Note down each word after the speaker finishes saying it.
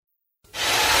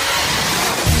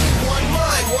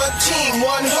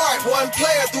one heart, one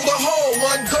player through the hole,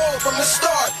 one goal from the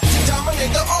start. To dominate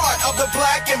the art of the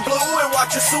black and blue and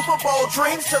watch your Super Bowl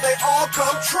dreams till they all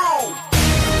come true.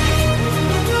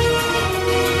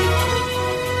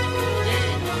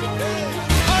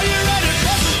 Are you ready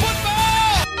for some football?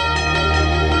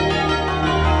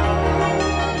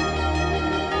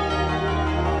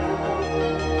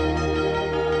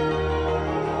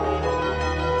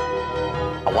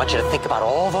 I want you to think about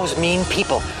all those mean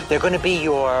people. They're going to be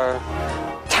your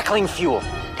tackling fuel.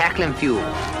 Tackling fuel.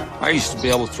 I used to be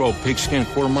able to throw a pigskin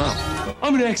quarter mile.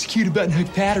 I'm going to execute a button hook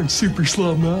pattern super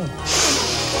slow mo.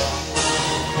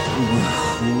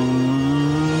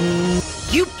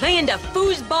 You playing the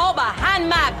foosball behind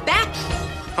my back?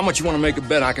 How much you want to make a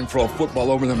bet I can throw a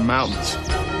football over the mountains?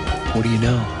 What do you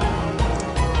know?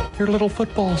 They're little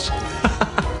footballs.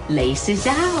 Laces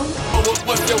out.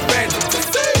 What's your fantasy?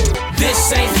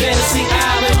 This ain't Fantasy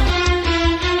Island.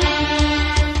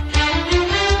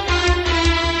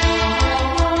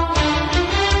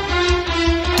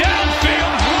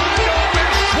 Downfield, wide open,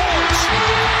 Schwartz.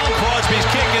 Crosby's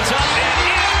kick is up, and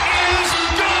it is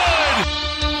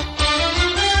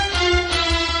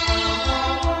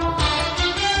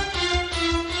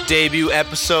good. Debut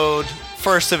episode,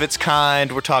 first of its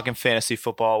kind. We're talking fantasy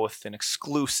football with an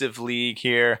exclusive league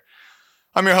here.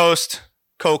 I'm your host,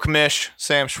 co-commish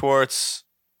Sam Schwartz,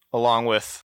 along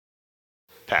with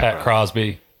Pat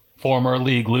Crosby, former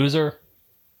league loser,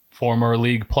 former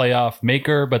league playoff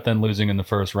maker, but then losing in the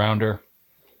first rounder.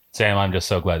 Sam, I'm just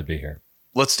so glad to be here.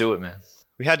 Let's do it, man.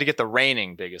 We had to get the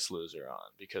reigning biggest loser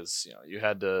on because you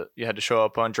had to show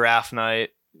up on draft night.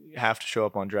 You have to show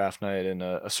up on draft night in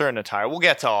a certain attire. We'll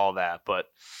get to all that, but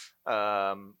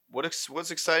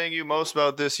what's exciting you most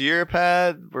about this year,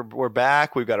 Pat? We're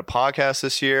back. We've got a podcast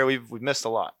this year. We've missed a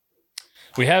lot.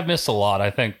 We have missed a lot. I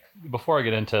think before I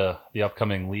get into the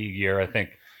upcoming league year, I think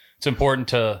it's important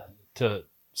to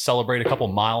celebrate a couple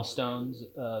milestones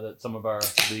that some of our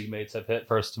league mates have hit.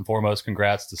 First and foremost,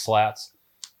 congrats to Slats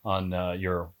on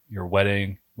your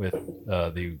wedding with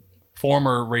the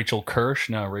former Rachel Kirsch,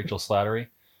 now Rachel Slattery.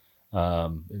 It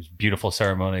was a beautiful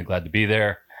ceremony. Glad to be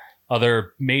there.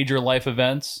 Other major life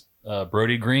events,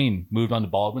 Brody Green moved on to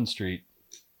Baldwin Street.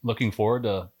 Looking forward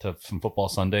to some football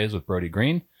Sundays with Brody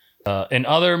Green. In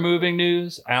other moving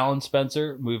news, Alan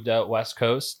Spencer moved out West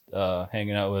Coast,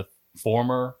 hanging out with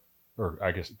former, or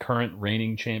I guess current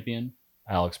reigning champion,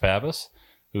 Alex Pavis,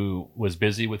 who was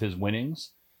busy with his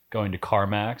winnings, going to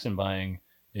CarMax and buying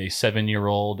a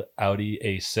 7-year-old Audi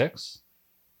A6.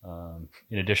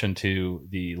 In addition to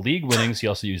the league winnings, he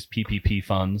also used PPP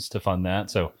funds to fund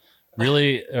that. So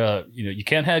really, you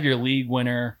can't have your league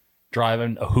winner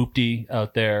driving a hoopty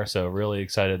out there. So really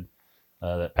excited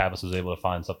that Pavis was able to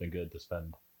find something good to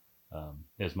spend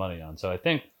his money on. So I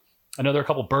think another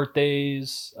couple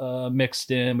birthdays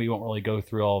mixed in. We won't really go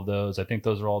through all of those. I think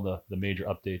those are all the major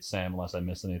updates, Sam, unless I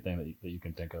missed anything that you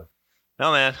can think of.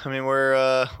 No, man. I mean,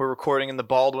 we're recording in the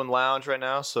Baldwin Lounge right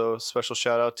now, so special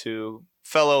shout out to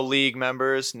fellow league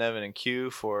members Nevin and Q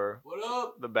for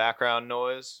the background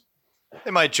noise.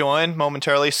 They might join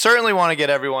momentarily. Certainly want to get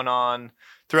everyone on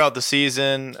throughout the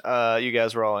season. You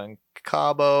guys were all in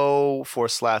Cabo for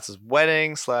Slats'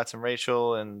 wedding, Slats and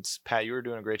Rachel, and Pat, you were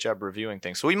doing a great job reviewing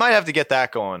things. So we might have to get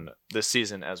that going this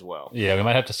season as well. Yeah, we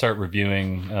might have to start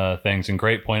reviewing things. And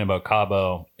great point about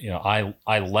Cabo.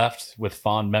 I left with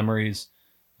fond memories.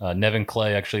 Nevin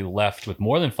Clay actually left with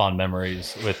more than fond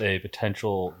memories with a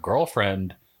potential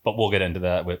girlfriend, but we'll get into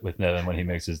that with Nevin when he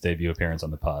makes his debut appearance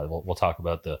on the pod. We'll talk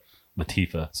about the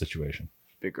Latifah situation.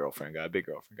 Big girlfriend guy.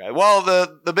 Well,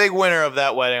 the big winner of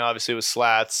that wedding obviously was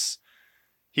Slats.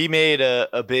 He made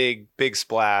a big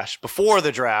splash before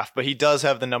the draft, but he does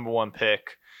have the number one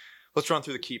pick. Let's run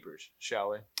through the keepers,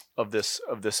 shall we, of this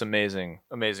amazing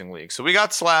league. So we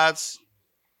got Slats.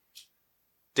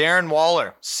 Darren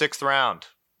Waller, 6th round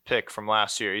pick from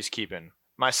last year. He's keeping.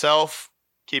 Myself,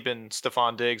 keeping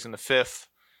Stephon Diggs in the 5th.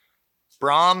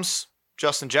 Brahms,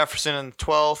 Justin Jefferson in the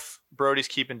 12th. Brody's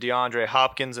keeping DeAndre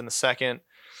Hopkins in the 2nd.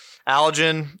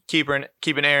 Algen,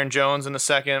 keeping Aaron Jones in the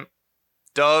 2nd.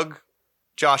 Doug,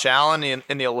 Josh Allen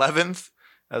in the 11th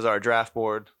as our draft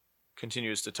board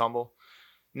continues to tumble.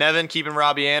 Nevin keeping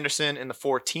Robbie Anderson in the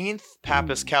 14th.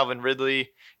 Pappas, Calvin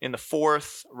Ridley in the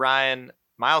 4th. Ryan,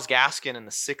 Myles Gaskin in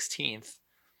the 16th.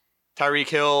 Tyreek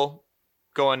Hill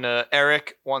going to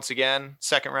Eric once again,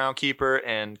 2nd round keeper,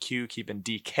 and Q keeping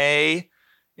DK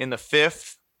in the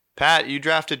 5th. Pat, you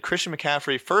drafted Christian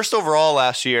McCaffrey 1st overall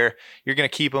last year. You're going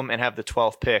to keep him and have the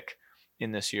 12th pick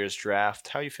in this year's draft.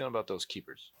 How are you feeling about those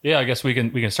keepers? Yeah, I guess we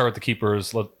can start with the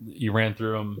keepers. You ran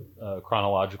through them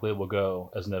chronologically. We'll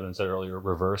go, as Nevin said earlier,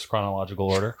 reverse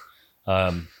chronological order.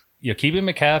 keeping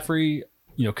McCaffrey,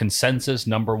 consensus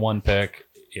number one pick,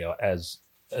 as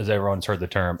everyone's heard the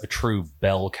term, a true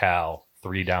bell cow,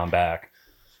 3 down back.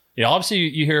 Obviously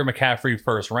you hear McCaffrey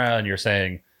first round, you're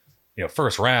saying,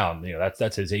 first round,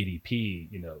 that's his ADP,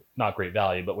 not great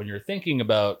value. But when you're thinking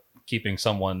about keeping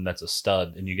someone that's a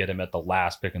stud and you get him at the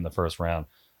last pick in the first round,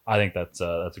 I think that's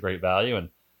a great value. And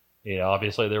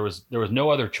obviously there was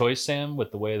no other choice, Sam,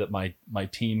 with the way that my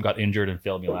team got injured and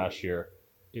failed me last year.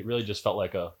 It really just felt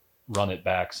like a run it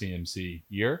back CMC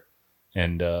year.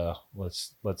 And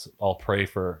let's all pray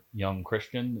for young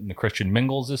Christian and the Christian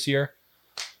Mingles this year.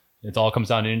 It all comes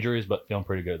down to injuries, but feeling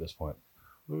pretty good at this point.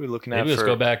 What are we looking at? Maybe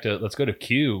let's go to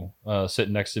Q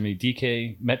sitting next to me.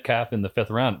 DK Metcalf in the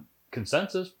 5th round.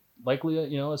 Consensus, likely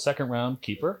a second round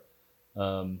keeper.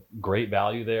 Great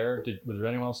value there. Was there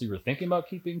anyone else you were thinking about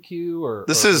keeping Q, or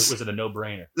was it a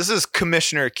no-brainer? This is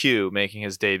Commissioner Q making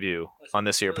his debut on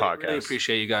this year podcast. Really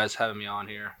appreciate you guys having me on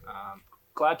here.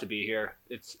 Glad to be here.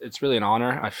 It's really an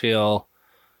honor. I feel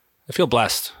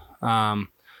blessed.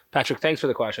 Patrick, thanks for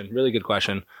the question. Really good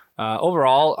question.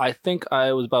 Overall, I think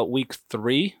I was about week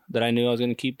 3 that I knew I was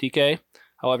going to keep DK.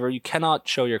 However, you cannot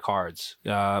show your cards.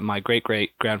 My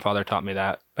great-great-grandfather taught me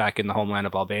that back in the homeland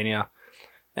of Albania.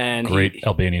 And Great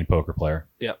Albanian poker player.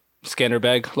 Yep.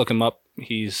 Skanderbeg, look him up.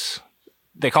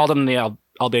 They called him the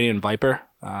Albanian Viper.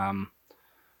 And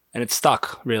it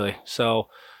stuck, really. So,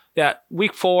 yeah,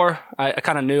 week 4, I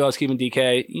kind of knew I was keeping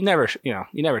DK. You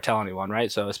never tell anyone,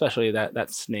 right? So, especially that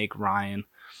snake Ryan.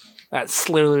 That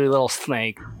slither little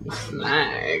snake.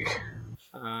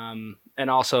 And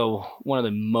also one of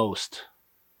the most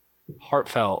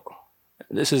heartfelt,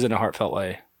 this isn't a heartfelt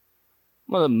way,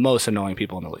 one of the most annoying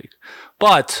people in the league.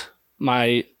 But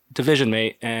my division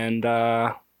mate, and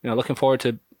looking forward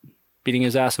to beating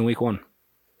his ass in week 1.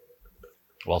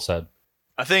 Well said.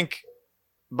 I think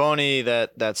Boney,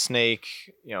 that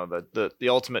snake, the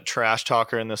ultimate trash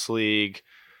talker in this league,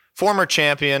 former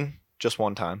champion, just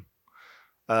one time.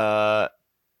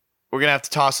 We're gonna have to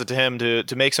toss it to him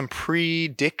to make some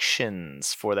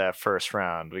predictions for that first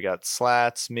round. We got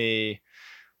Slats, me.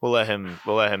 We'll let him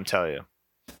tell you.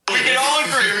 We can all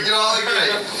agree.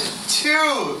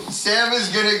 2, Sam is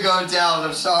gonna go down.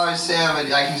 I'm sorry, Sam. I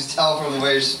can just tell from the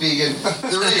way you're speaking. 3,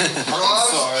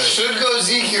 Ross should go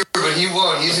Zeke here, but he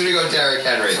won't. He's gonna go Derrick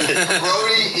Henry.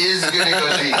 Brody is gonna go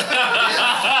Zeke.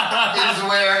 Is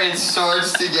where it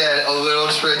starts to get a little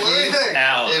tricky. What do you think?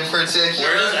 Al. In particular.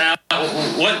 Where does Al?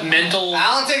 What mental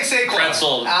Alan takes Saquon.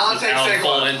 pretzel does Alan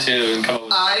fall into and come up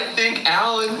with? I think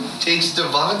Alan takes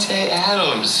Devontae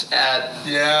Adams at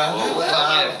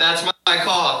 5. That's my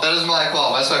call. That is my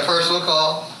call. That's my personal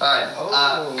call. All right.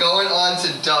 Going on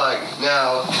to Doug.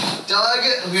 Now, Doug,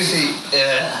 who's he?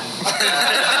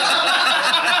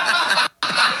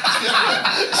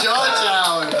 Josh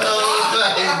Allen. Oh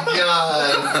my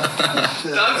God.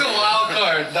 Doug's a wild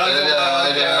card. I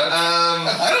know.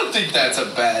 I don't think that's a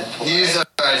bad point. He's all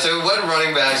right. So what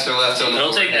running backs are left on the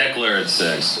He'll board? take Eckler at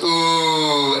 6.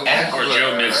 Ooh, Eckler. Or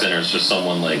Joe Mixon, or it's just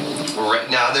someone like. Right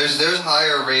now, there's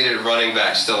higher rated running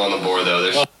backs still on the board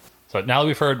though. So now that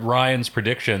we've heard Ryan's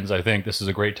predictions, I think this is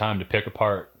a great time to pick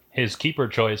apart his keeper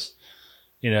choice.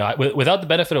 Without the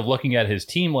benefit of looking at his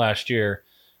team last year,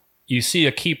 you see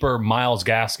a keeper, Myles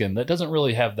Gaskin, that doesn't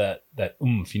really have that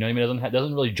oomph. You know what I mean?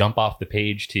 Doesn't really jump off the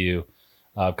page to you.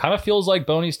 Kind of feels like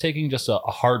Boney's taking just a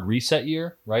hard reset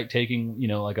year, right? Taking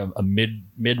like a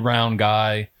mid round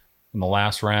guy in the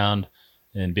last round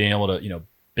and being able to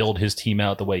build his team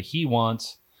out the way he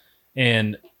wants.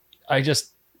 And I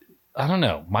don't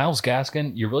know, Myles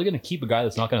Gaskin. You're really going to keep a guy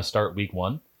that's not going to start week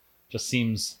 1? Just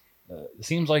seems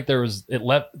like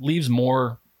leaves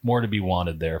more to be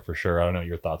wanted there for sure. I don't know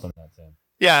your thoughts on that, Sam.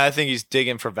 Yeah, I think he's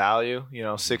digging for value.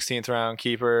 16th round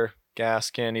keeper,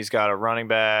 Gaskin. He's got a running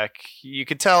back. You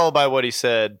could tell by what he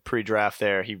said pre-draft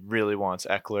there, he really wants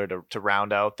Eckler to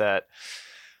round out that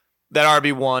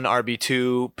RB1,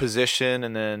 RB2 position,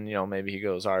 and then maybe he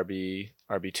goes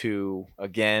RB2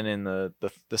 again in the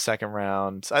second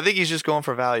round. I think he's just going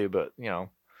for value, but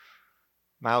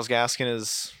Myles Gaskin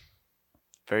is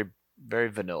very, very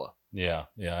vanilla. Yeah,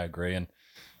 I agree. And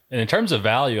in terms of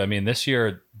value, I mean, this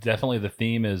year definitely the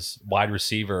theme is wide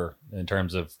receiver in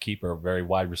terms of keeper, very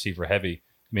wide receiver heavy.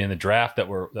 I mean, in the draft that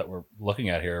we're looking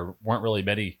at here weren't really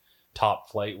many top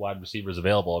flight wide receivers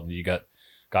available. I mean, you got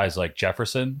guys like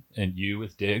Jefferson and you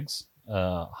with Diggs,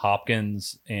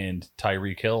 Hopkins and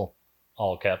Tyreek Hill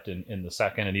all kept in the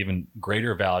second, and even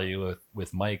greater value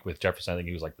with Mike with Jefferson. I think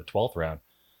he was like the 12th round.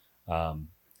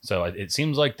 So it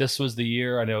seems like this was the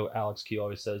year. I know Alex Q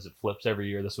always says it flips every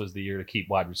year. This was the year to keep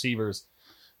wide receivers.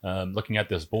 Looking at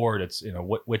this board, it's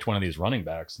which one of these running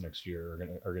backs next year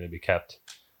are going to be kept.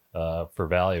 for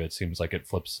value. It seems like it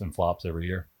flips and flops every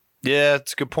year. Yeah,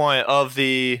 it's a good point. Of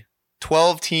the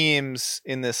 12 teams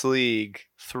in this league,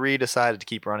 3 decided to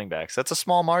keep running backs. That's a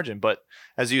small margin, but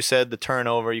as you said, the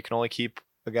turnover, you can only keep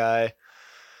a guy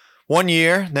 1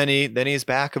 year, then he's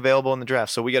back available in the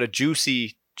draft. So we got a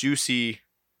juicy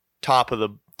top of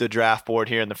the draft board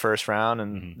here in the first round,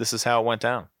 and this is how it went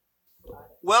down.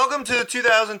 Welcome to the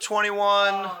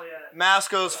 2021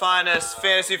 Masco's Finest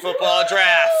Fantasy Football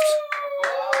Draft.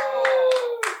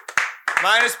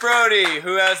 Minus Brody,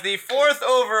 who has the 4th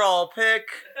overall pick.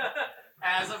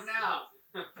 As of now.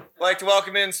 I'd like to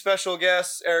welcome in special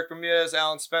guests, Eric Bermudez,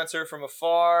 Alan Spencer from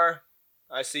afar.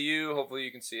 I see you. Hopefully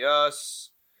you can see us.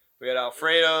 We got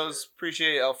Alfredo's.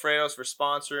 Appreciate Alfredo's for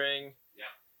sponsoring. Yeah.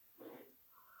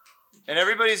 And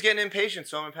everybody's getting impatient,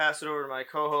 so I'm going to pass it over to my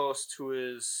co-host, who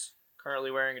is currently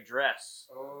wearing a dress.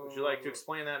 Would you like to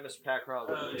explain that, Mr. Pat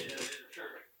Crowley? Yeah, sure.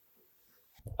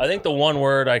 I think the one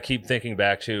word I keep thinking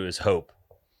back to is hope.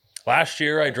 Last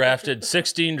year, I drafted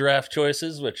 16 draft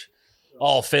choices, which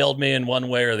all failed me in one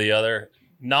way or the other,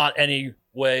 not any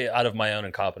way out of my own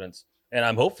incompetence. And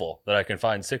I'm hopeful that I can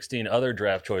find 16 other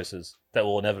draft choices that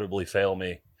will inevitably fail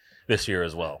me this year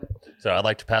as well. So I'd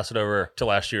like to pass it over to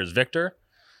last year's victor,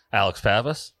 Alex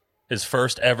Pappas, his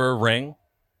first ever ring.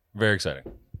 Very exciting.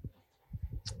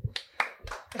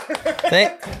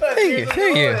 Thank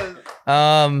you.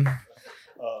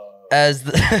 As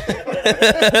the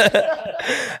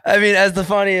as the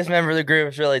funniest member of the group,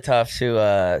 it's really tough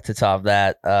to top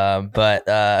that. But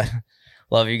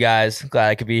love you guys. Glad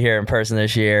I could be here in person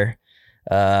this year.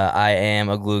 I am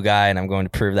a glue guy, and I'm going to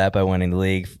prove that by winning the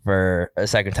league for a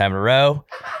second time in a row.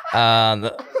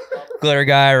 The glitter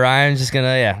guy, Ryan's just you're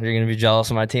gonna be jealous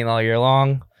of my team all year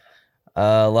long.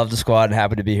 Love the squad and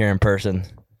happy to be here in person.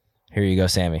 Here you go,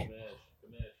 Sammy.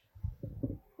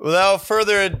 Without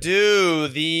further ado,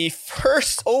 the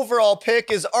first overall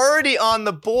pick is already on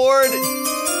the board.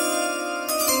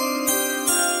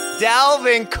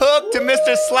 Dalvin Cook to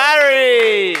Mr.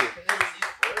 Slattery.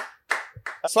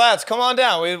 Slats, come on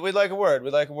down. We'd like a word.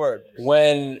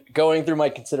 When going through my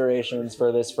considerations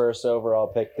for this first overall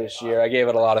pick this year, I gave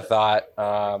it a lot of thought.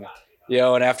 And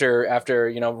after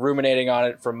ruminating on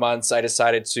it for months, I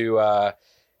decided to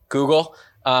Google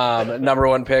number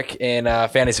 1 pick in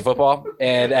fantasy football,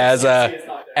 and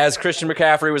as Christian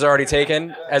McCaffrey was already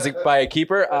taken by a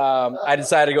keeper, I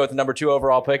decided to go with the number 2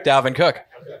 overall pick, Dalvin Cook,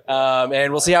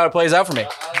 and we'll see how it plays out for me.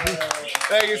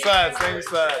 Thank you, Slats.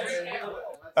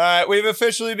 All right, we've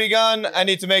officially begun. I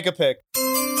need to make a pick.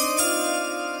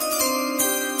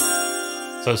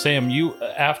 So Sam, you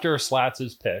after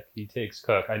Slats' pick, he takes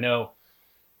Cook. I know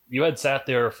you had sat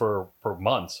there for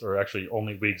months, or actually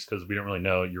only weeks, because we didn't really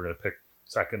know you were going to pick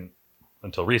second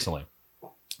until recently,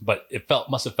 but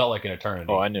must have felt like an eternity.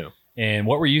 Oh, I knew. And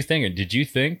what were you thinking? Did you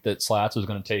think that Slats was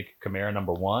going to take Kamara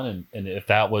number 1? And if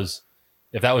that was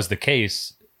the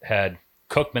case, had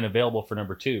Cook been available for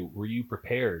number 2, were you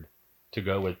prepared to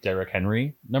go with Derrick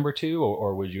Henry number 2,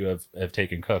 or would you have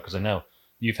taken Cook? Because I know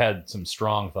you've had some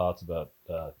strong thoughts about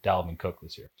Dalvin Cook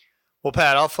this year. Well,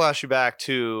 Pat, I'll flash you back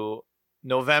to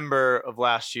November of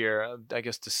last year, I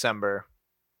guess December.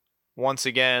 Once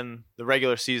again, the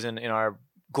regular season in our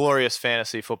glorious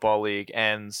fantasy football league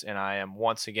ends, and I am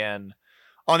once again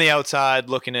on the outside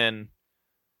looking in,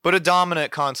 but a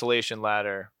dominant consolation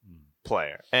ladder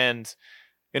player. And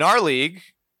in our league,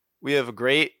 we have a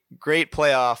great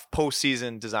playoff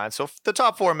postseason design. So the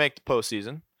top 4 make the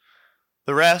postseason.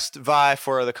 The rest vie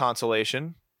for the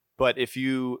consolation. But if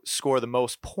you score the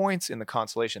most points in the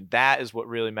consolation, that is what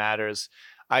really matters.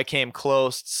 I came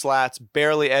close. Slats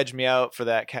barely edged me out for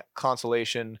that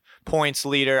consolation points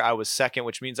leader. I was second,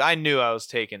 which means I knew I was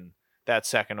taking that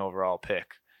second overall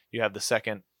pick. You have the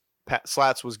second.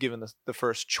 Slats was given the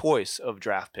first choice of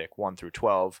draft pick 1 through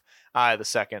 12. I the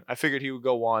second. I figured he would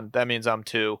go 1. That means I'm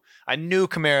 2. I knew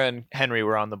Kamara and Henry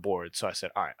were on the board, so I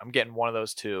said, all right, I'm getting one of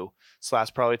those 2. Slats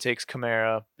probably takes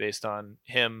Kamara based on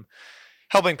him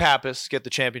helping Pappas get the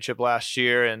championship last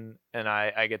year, and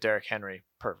I get Derrick Henry.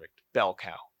 Perfect. Bell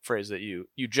cow. Phrase that you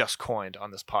just coined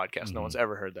on this podcast. Mm-hmm. No one's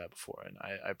ever heard that before, and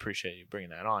I appreciate you bringing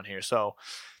that on here. So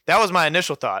that was my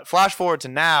initial thought. Flash forward to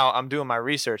now, I'm doing my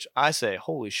research. I say,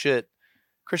 holy shit,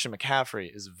 Christian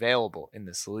McCaffrey is available in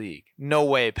this league. No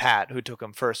way Pat, who took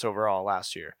him first overall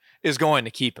last year, is going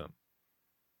to keep him.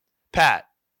 Pat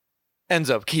ends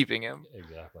up keeping him.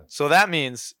 Exactly. So that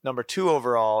means number 2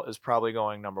 overall is probably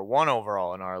going number 1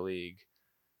 overall in our league.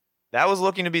 That was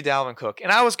looking to be Dalvin Cook.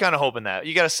 And I was kind of hoping that.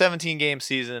 You got a 17-game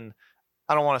season.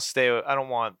 I don't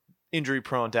want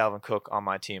injury-prone Dalvin Cook on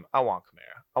my team. I want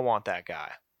Kamara. I want that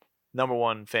guy. Number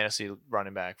 1 fantasy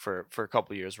running back for a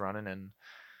couple years running. And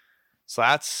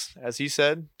Slats, as he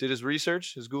said, did his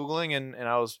research, his Googling, and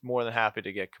I was more than happy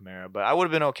to get Kamara. But I would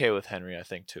have been okay with Henry, I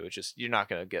think, too. It's just you're not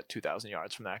going to get 2,000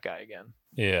 yards from that guy again.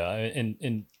 Yeah,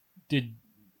 and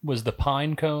was the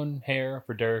pine cone hair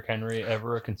for Derrick Henry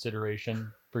ever a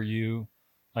consideration for you?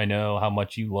 I know how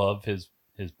much you love his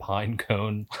pine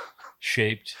cone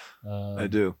shaped. I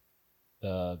do.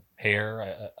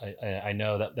 Hair. I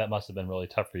know that must have been really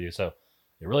tough for you. So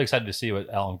you're really excited to see what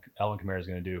Alvin Kamara is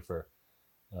going to do for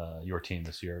your team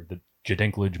this year, the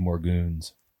Jadinklage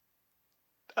Morgoons.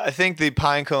 I think the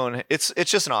pine cone, it's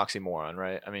just an oxymoron,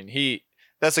 right? I mean,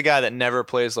 that's a guy that never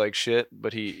plays like shit,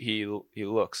 but he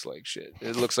looks like shit.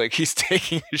 It looks like he's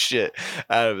taking his shit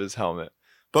out of his helmet.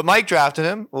 But Mike drafted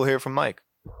him. We'll hear from Mike.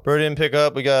 Bird didn't pick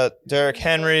up. We got Derrick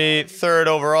Henry, 3rd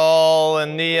overall,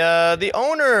 and the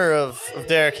owner of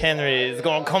Derrick Henry is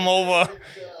going to come over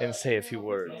and say a few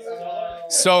words.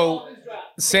 So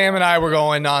Sam and I were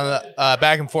going on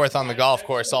back and forth on the golf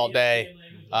course all day,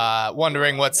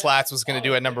 wondering what Slats was going to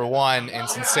do at number 1. And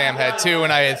since Sam had 2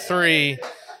 and I had 3,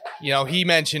 he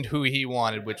mentioned who he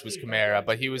wanted, which was Kamara,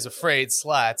 but he was afraid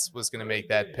Slats was going to make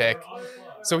that pick.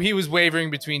 So he was wavering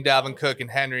between Dalvin Cook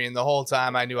and Henry, and the whole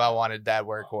time I knew I wanted that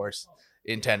workhorse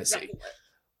in Tennessee.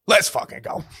 Let's fucking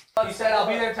go. You said I'll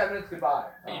be there in 10 minutes. Goodbye.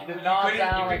 You did not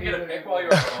sound like you could get a pick while you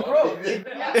were home.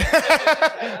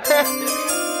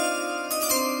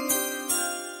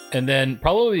 And then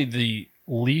probably the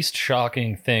least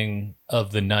shocking thing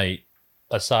of the night,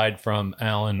 aside from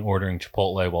Allen ordering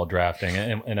Chipotle while drafting,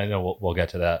 and I know we'll get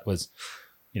to that, was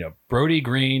Brody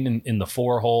Green in the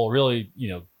 4-hole, really,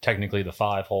 technically the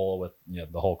 5-hole with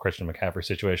the whole Christian McCaffrey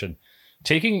situation,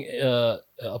 taking a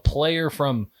player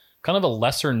from kind of a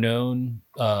lesser known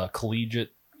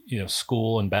collegiate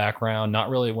school and background, not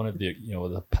really one of the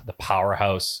the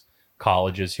powerhouse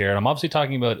colleges here. And I'm obviously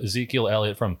talking about Ezekiel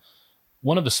Elliott from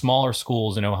one of the smaller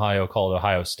schools in Ohio called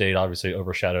Ohio State, obviously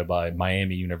overshadowed by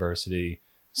Miami University,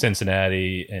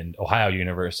 Cincinnati, and Ohio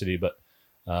University, but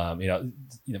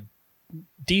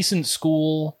decent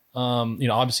school.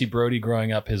 Obviously Brody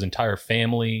growing up, his entire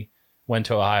family went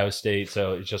to Ohio State,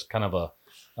 so it's just kind of a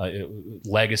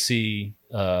legacy,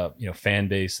 fan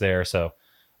base there. So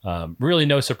really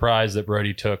no surprise that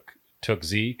Brody took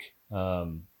Zeke.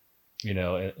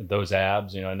 Those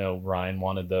abs. I know Ryan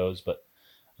wanted those, but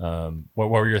what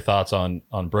were your thoughts on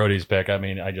Brody's pick? I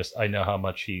mean, I know how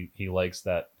much he likes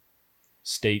that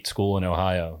state school in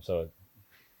Ohio, so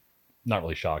not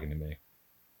really shocking to me.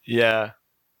 Yeah.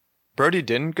 Brody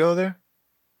didn't go there?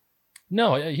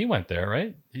 No, he went there,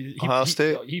 right? Ohio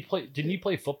State? He played. Didn't he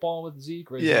play football with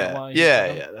Zeke? Or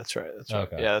Yeah, that's right.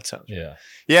 Okay. Yeah, that sounds right. Yeah.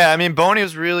 Yeah, I mean, Boney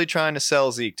was really trying to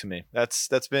sell Zeke to me. That's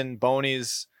been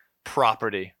Boney's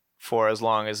property for as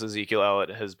long as Ezekiel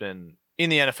Elliott has been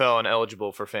in the NFL and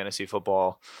eligible for fantasy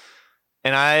football.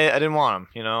 And I didn't want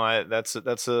him. I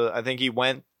think he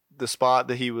went the spot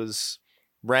that he was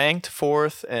ranked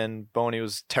 4th, and Boney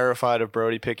was terrified of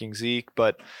Brody picking Zeke.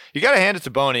 But you got to hand it to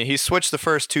Boney. He switched the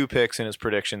first 2 picks in his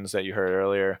predictions that you heard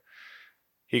earlier.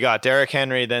 He got Derrick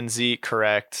Henry, then Zeke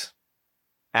correct.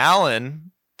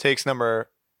 Allen takes Devontae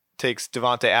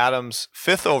Adams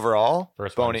 5th overall.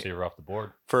 First wide receiver off the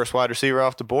board. First wide receiver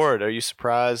off the board. Are you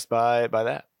surprised by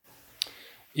that?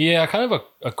 Yeah, kind of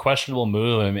a questionable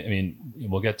move. I mean,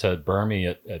 we'll get to Burmy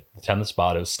at the 10th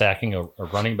spot. It was stacking a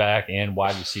running back and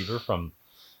wide receiver from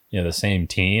the same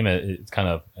team. It's kind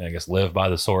of, I guess, live by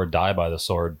the sword, die by the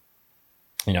sword.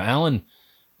 Allen,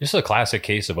 just a classic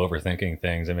case of overthinking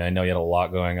things. I mean, I know he had a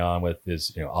lot going on with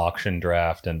his auction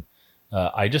draft, and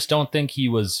I just don't think he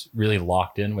was really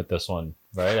locked in with this one,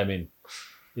 right? I mean,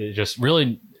 just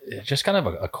kind of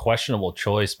a questionable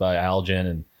choice by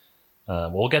Algen,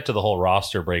 and we'll get to the whole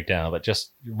roster breakdown, but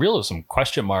just really some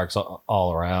question marks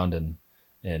all around, and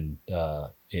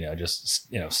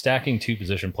stacking 2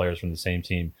 position players from the same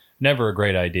team, never a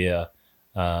great idea.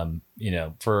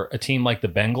 For a team like the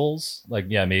Bengals,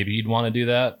 maybe you'd want to do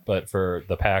that, but for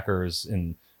the Packers,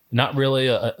 and not really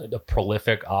a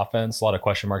prolific offense, a lot of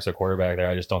question marks at quarterback there.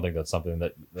 I just don't think that's something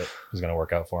that is going to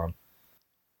work out for him.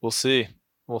 We'll see.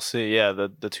 Yeah,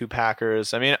 the 2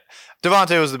 Packers. I mean,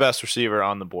 Devontae was the best receiver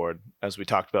on the board, as we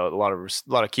talked about. A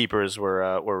lot of keepers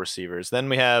were receivers. Then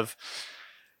we have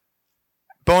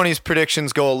Boney's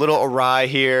predictions go a little awry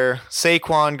here.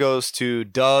 Saquon goes to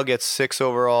Doug at 6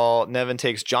 overall. Nevin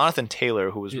takes Jonathan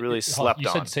Taylor, who was really slept on.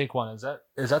 You said Saquon.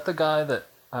 Is that the guy that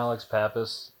Alex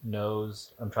Pappas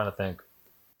knows? I'm trying to think.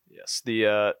 Yes,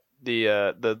 the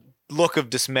look of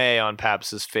dismay on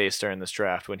Pappas's face during this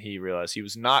draft when he realized he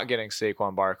was not getting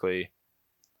Saquon Barkley,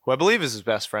 who I believe is his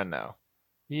best friend now.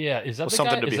 Yeah, is that the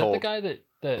guy? Is that the guy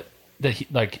that he,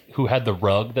 who had the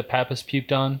rug that Pappas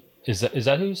puked on? Is that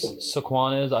who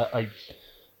Saquon is?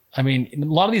 I mean, a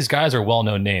lot of these guys are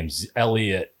well-known names: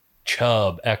 Elliott,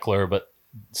 Chubb, Eckler. But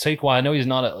Saquon, I know he's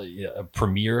not a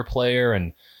premier player,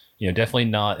 and definitely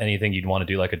not anything you'd want to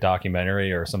do like a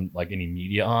documentary or some like any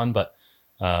media on. But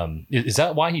is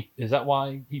that why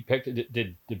he picked it?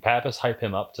 Did Pappas hype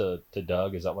him up to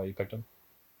Doug? Is that why you picked him?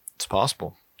 It's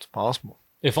possible. It's possible.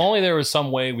 If only there was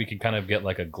some way we could kind of get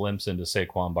like a glimpse into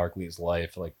Saquon Barkley's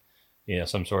life, like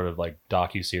some sort of like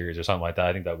docu-series or something like that.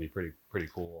 I think that would be pretty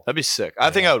cool. That'd be sick. I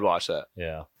think I would watch that.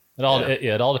 Yeah.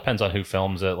 It all depends on who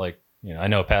films it. Like, I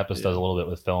know Pappas does a little bit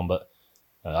with film, but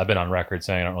I've been on record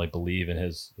saying I don't really believe in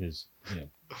his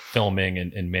filming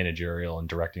and managerial and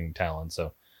directing talent.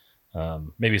 So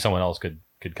maybe someone else could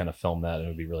kind of film that and it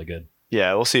would be really good.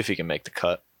 Yeah, we'll see if he can make the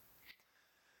cut.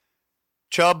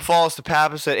 Chubb falls to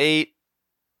Pappas at 8.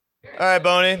 All right,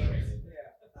 Boney.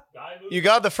 You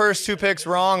got the first 2 picks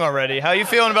wrong already. How you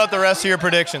feeling about the rest of your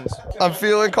predictions? I'm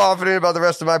feeling confident about the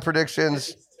rest of my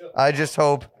predictions. I just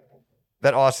hope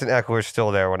that Austin Eckler is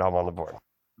still there when I'm on the board.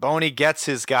 Boney gets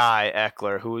his guy,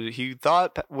 Eckler, who he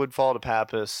thought would fall to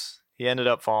Pappas. He ended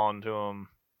up falling to him.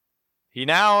 He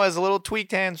now has a little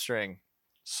tweaked hamstring.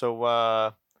 So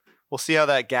we'll see how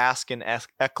that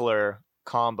Gaskin-Eckler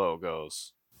combo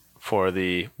goes for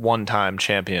the one-time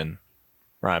champion,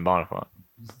 Ryan Bonifant.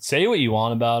 Say what you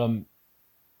want about him,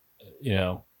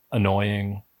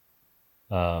 annoying,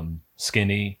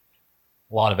 skinny,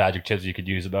 a lot of adjectives you could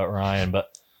use about Ryan.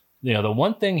 But, the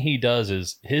one thing he does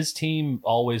is his team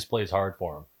always plays hard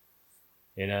for him,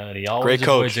 and he always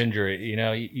avoids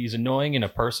injury. He's annoying in a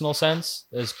personal sense,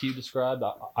 as Q described.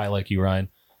 I like you, Ryan.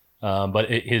 But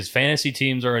his fantasy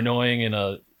teams are annoying in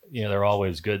a, they're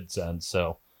always good sense.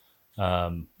 So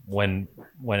when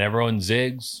everyone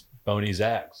zigs, Boney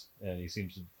zags, and he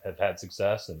seems to have had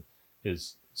success, and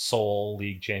his sole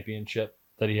league championship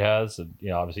that he has, and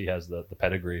obviously he has the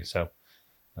pedigree. So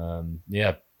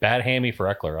bad hammy for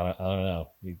Eckler. I don't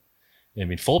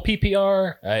know. Full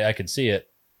PPR, I could see it.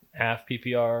 Half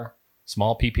PPR,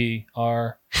 small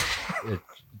PPR,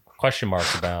 question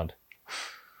marks abound.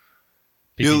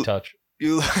 PP touch.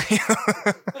 You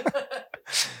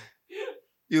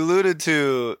alluded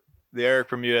to the Eric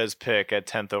Bermudez pick at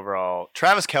 10th overall.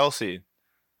 Travis Kelce,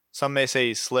 some may say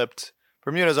he slipped.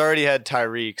 Bermudez already had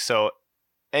Tyreek, so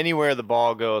anywhere the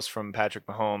ball goes from Patrick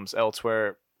Mahomes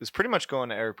elsewhere is pretty much going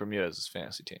to Eric Bermudez's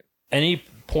fantasy team. Any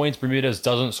points Bermudez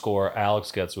doesn't score, Alex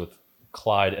gets with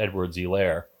Clyde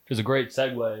Edwards-Helaire, which is a great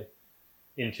segue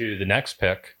into the next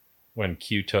pick when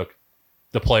Q took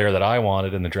the player that I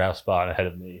wanted in the draft spot ahead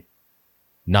of me,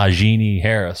 Najee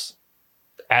Harris.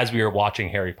 As we were watching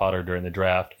Harry Potter during the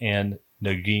draft, and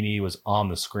Nagini was on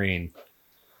the screen.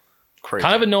 Crazy.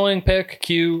 Kind of annoying pick,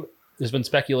 Q. There's been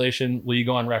speculation. Will you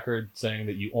go on record saying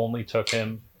that you only took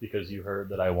him because you heard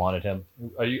that I wanted him?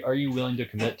 Are you willing to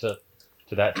commit to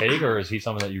that take, or is he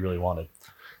someone that you really wanted?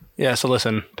 Yeah, so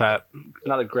listen, Pat,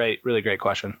 another really great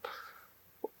question.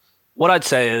 What I'd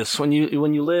say is when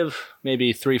you live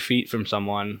maybe 3 feet from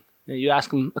someone, you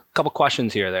ask them a couple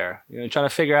questions here or there. Trying to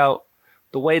figure out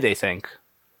the way they think.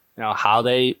 How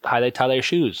they tie their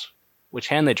shoes, which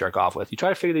hand they jerk off with. You try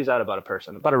to figure these out about a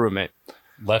person, about a roommate.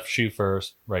 Left shoe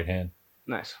first, right hand.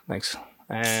 Nice, thanks.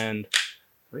 And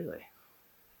really,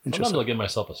 sometimes I'll give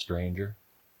myself a stranger.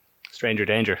 Stranger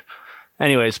danger.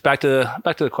 Anyways, back to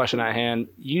the question at hand.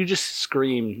 You just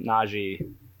screamed Najee,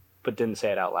 but didn't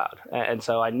say it out loud, and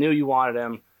so I knew you wanted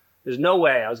him. There's no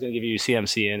way I was going to give you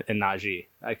CMC and Najee.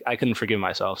 I couldn't forgive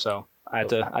myself, so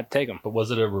I'd take him. But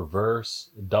was it a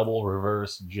double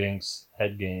reverse jinx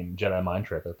head game Jedi mind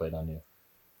trick I played on you?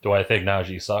 Do I think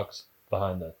Najee sucks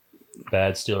behind the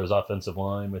bad Steelers offensive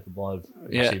line with a lot of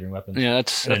receiving weapons? Yeah,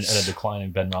 that's and a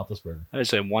declining Ben Roethlisberger.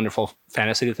 That's a wonderful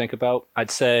fantasy to think about. I'd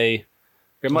say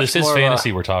you're much this is more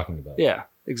fantasy we're talking about. Yeah,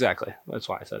 exactly. That's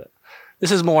why I said it.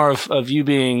 This is more of you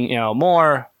being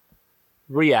more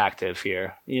reactive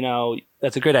here.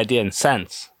 That's a great idea in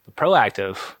sense. But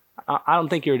proactive, I don't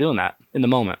think you were doing that in the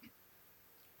moment.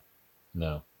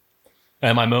 No.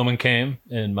 And my moment came,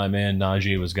 and my man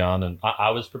Najee was gone, and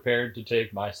I was prepared to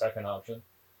take my second option,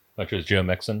 which was Joe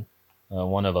Mixon,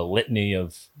 one of a litany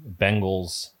of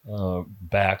Bengals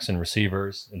backs and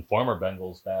receivers, and former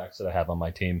Bengals backs that I have on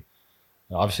my team.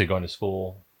 Obviously going to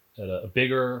school at a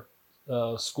bigger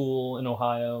school in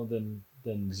Ohio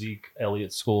than Zeke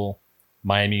Elliott's school,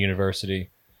 Miami University.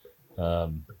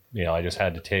 I just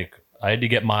had to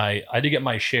get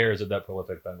my shares of that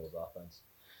prolific Bengals offense.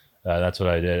 That's what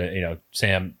I did.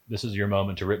 Sam, this is your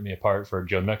moment to rip me apart for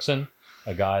Joe Mixon,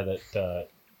 a guy that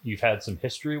you've had some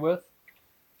history with,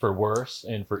 for worse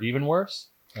and for even worse.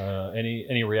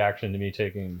 Any reaction to me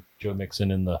taking Joe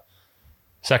Mixon in the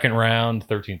Second round,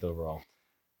 13th overall.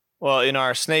 Well, in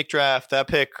our snake draft, that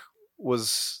pick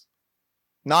was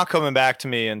not coming back to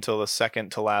me until the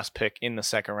second to last pick in the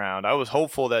second round. I was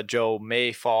hopeful that Joe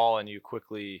may fall and you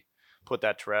quickly put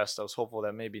that to rest. I was hopeful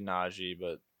that maybe Najee,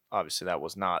 but obviously that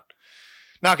was not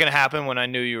going to happen when I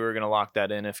knew you were going to lock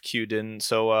that in if Q didn't.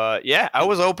 So, yeah, I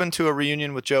was open to a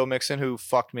reunion with Joe Mixon, who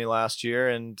fucked me last year.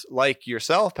 And like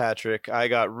yourself, Patrick, I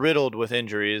got riddled with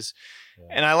injuries.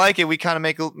 And I like it. We kind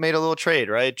of made a little trade,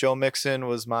 right? Joe Mixon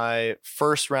was my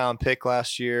first round pick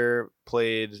last year,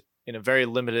 played in a very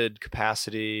limited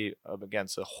capacity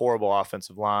against a horrible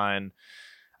offensive line.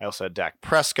 I also had Dak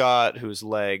Prescott, whose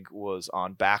leg was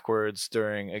on backwards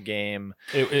during a game.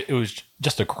 It was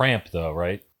just a cramp, though,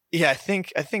 right? Yeah, I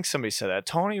think somebody said that.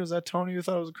 Tony, was that Tony who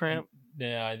thought it was a cramp?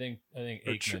 Yeah, I think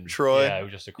Aikman. Troy. Yeah, it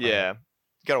was just a cramp. Yeah,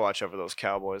 got to watch out for those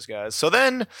Cowboys guys. So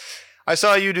then I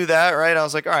saw you do that, right? I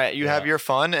was like, all right, you have your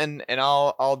fun, and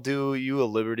I'll do you a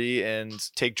liberty and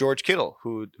take George Kittle,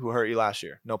 who hurt you last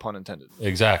year. No pun intended.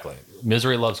 Exactly.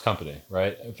 Misery loves company,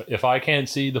 right? If I can't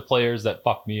see the players that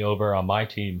fuck me over on my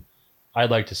team,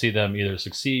 I'd like to see them either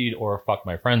succeed or fuck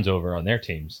my friends over on their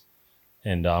teams.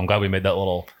 And I'm glad we made that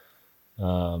little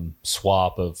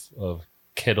swap of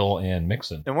Kittle and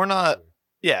Mixon. And we're not,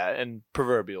 and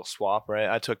proverbial swap, right?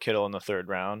 I took Kittle in the third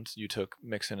round. You took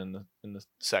Mixon in the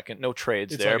second. No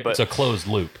trades there, but it's a closed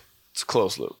loop. It's a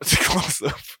closed loop. It's a closed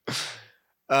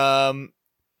loop.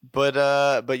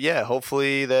 But yeah,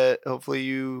 hopefully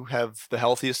you have the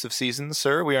healthiest of seasons,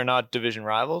 sir. We are not division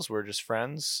rivals. We're just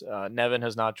friends. Nevin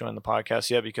has not joined the podcast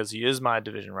yet because he is my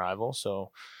division rival.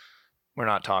 So we're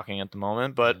not talking at the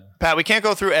moment. But Pat, we can't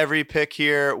go through every pick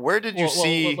here. Where did you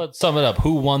see? Let's sum it up.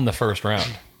 Who won the first round?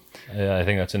 I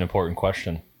think that's an important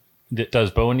question. Did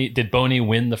Boney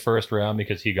win the first round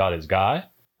because he got his guy?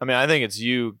 I mean, I think it's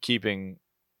you keeping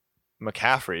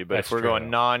McCaffrey, but if we're going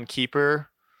non-keeper,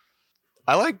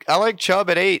 I like Chubb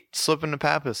at 8, slipping to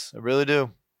Pappas. I really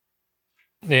do.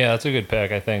 Yeah, that's a good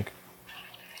pick, I think.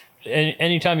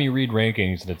 Anytime you read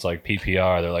rankings and it's like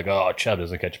PPR, they're like, oh, Chubb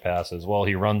doesn't catch passes. Well,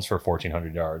 he runs for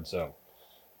 1,400 yards, so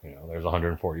there's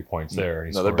 140 points there.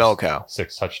 And he Another bell cow.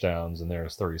 6 touchdowns, and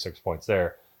there's 36 points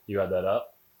there. You had that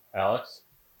up, Alex?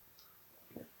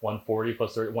 140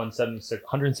 plus 30,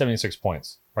 176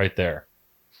 points right there.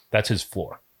 That's his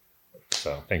floor.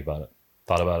 So think about it.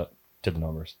 Thought about it. Did the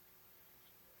numbers.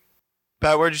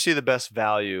 Pat, where'd you see the best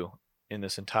value in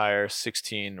this entire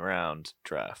 16-round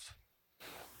draft?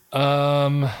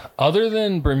 Other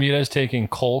than Bermudez taking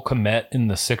Cole Kmet in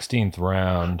the 16th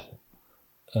round,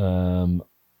 I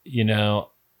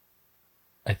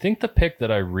think the pick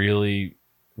that I really,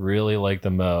 really like the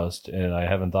most, and I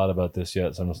haven't thought about this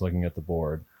yet, so I'm just looking at the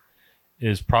board,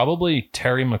 is probably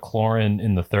Terry McLaurin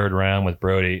in the 3rd round with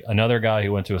Brody, another guy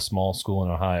who went to a small school in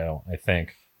Ohio, I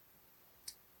think.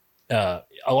 I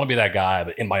want to be that guy,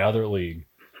 but in my other league,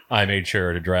 I made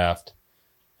sure to draft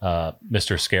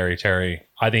Mr. Scary Terry.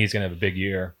 I think he's going to have a big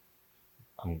year.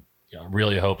 I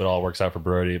really hope it all works out for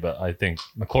Brody, but I think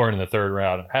McLaurin in the 3rd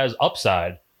round has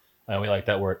upside. And we like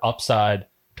that word, upside,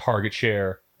 target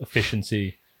share,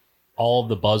 efficiency, all of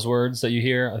the buzzwords that you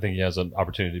hear. I think he has an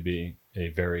opportunity to be a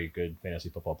very good fantasy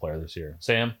football player this year.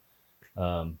 Sam,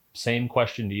 same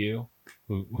question to you.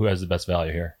 Who has the best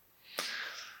value here?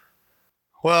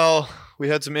 Well, we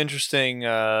had some interesting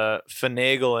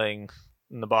finagling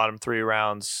in the bottom 3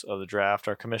 rounds of the draft.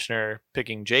 Our commissioner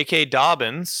picking J.K.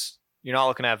 Dobbins. You're not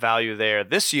looking at value there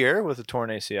this year with a torn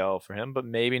ACL for him, but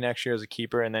maybe next year as a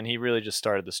keeper. And then he really just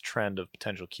started this trend of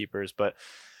potential keepers. But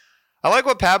I like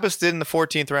what Pappas did in the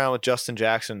 14th round with Justin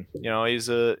Jackson. He's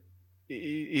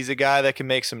a guy that can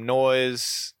make some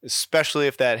noise, especially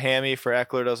if that hammy for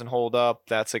Eckler doesn't hold up.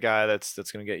 That's a guy that's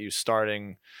going to get you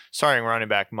starting running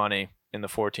back money in the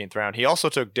 14th round. He also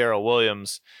took Darrell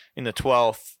Williams in the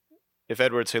 12th. If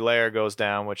Edwards-Helaire goes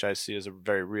down, which I see as a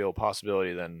very real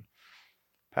possibility, then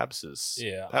Pappas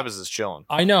is chilling.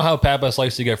 I know how Pappas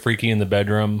likes to get freaky in the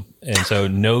bedroom, and so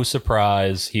no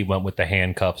surprise he went with the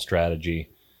handcuff strategy.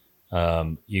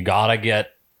 You gotta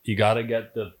get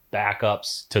the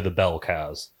backups to the bell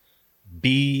cows.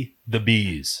 Be the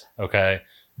bees, okay?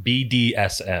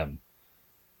 BDSM.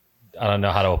 I don't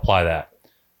know how to apply that,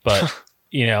 but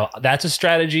that's a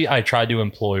strategy I tried to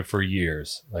employ for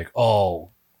years. Like,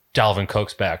 Dalvin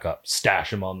Cook's backup,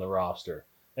 stash him on the roster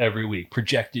every week,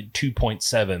 projected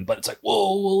 2.7, but it's like,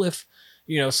 well, if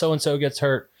so-and-so gets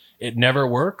hurt, it never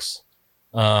works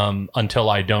until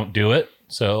I don't do it.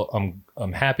 So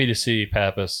I'm happy to see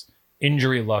Pappas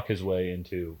injury luck his way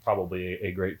into probably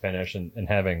a great finish and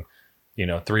having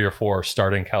 3 or 4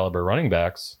 starting caliber running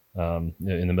backs in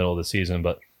the middle of the season.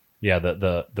 But yeah,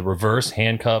 the reverse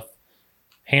handcuff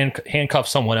handcuff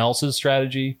someone else's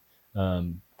strategy.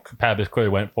 Pappas clearly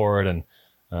went for it,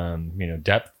 and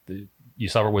depth. You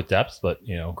suffer with depth, but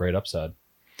great upside.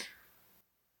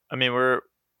 I mean, we're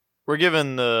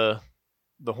giving the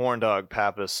horn dog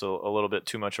Pappas a little bit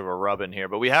too much of a rub in here,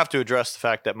 but we have to address the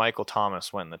fact that Michael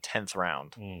Thomas went in the 10th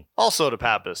round. Also to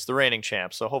Pappas, the reigning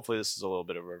champ. So hopefully this is a little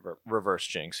bit of reverse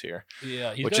jinx here.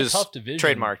 Yeah, he's which got is a tough division.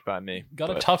 Trademarked by me.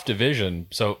 Got a tough division.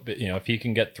 So if he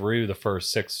can get through the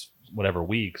first 6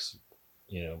 weeks,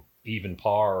 even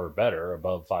par or better,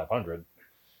 above 500.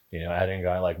 Adding a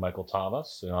guy like Michael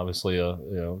Thomas, obviously,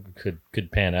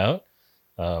 could pan out.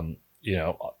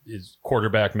 His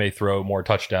quarterback may throw more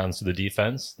touchdowns to the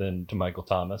defense than to Michael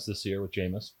Thomas this year with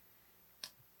Jameis.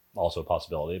 Also a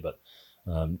possibility, but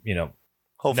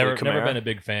hopefully never been a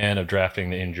big fan of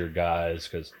drafting the injured guys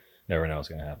because never know what's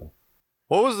going to happen.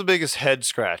 What was the biggest head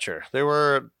scratcher? There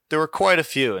were quite a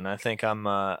few, and I think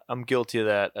I'm guilty of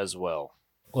that as well.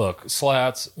 Look,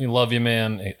 Slats, we love you,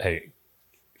 man. Hey,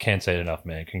 can't say it enough,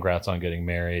 man. Congrats on getting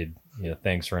married.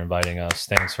 Thanks for inviting us.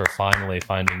 Thanks for finally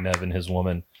finding Nevin his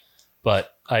woman.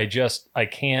 But I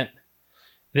can't.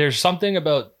 There's something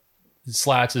about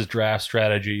Slats' draft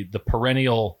strategy, the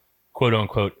perennial quote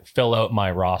unquote fill out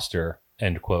my roster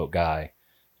end quote guy.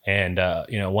 And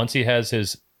once he has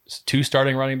his 2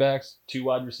 starting running backs, 2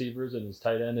 wide receivers, and his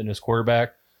tight end and his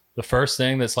quarterback, the first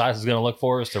thing that Slats is going to look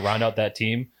for is to round out that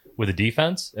team with a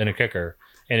defense and a kicker.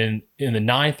 And in the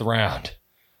 9th round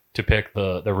to pick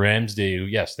the Rams D,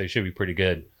 yes, they should be pretty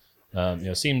good.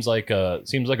 Seems like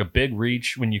a big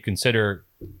reach when you consider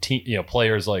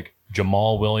players like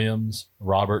Jamal Williams,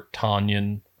 Robert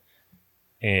Tonyan,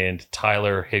 and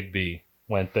Tyler Higbee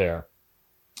went there.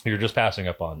 You're just passing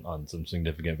up on some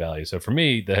significant value. So for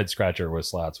me, the head scratcher with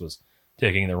Slats was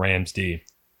taking the Rams D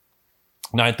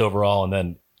 9th overall, and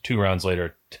then 2 rounds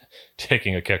later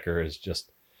taking a kicker is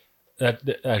just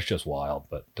that's just wild.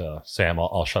 But Sam,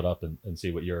 I'll shut up and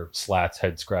see what your Slats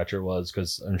head scratcher was,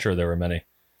 because I'm sure there were many.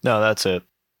 No, that's it.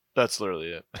 That's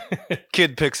literally it.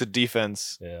 Kid picks a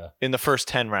defense in the first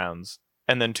 10 rounds,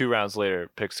 and then 2 rounds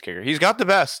later picks a kicker. He's got the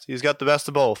best. He's got the best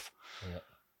of both. Yeah.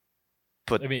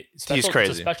 But he's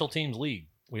crazy. It's a special teams league.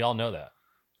 We all know that.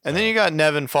 And then you got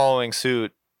Nevin following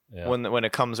suit when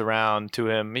it comes around to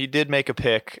him. He did make a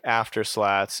pick after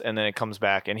Slats, and then it comes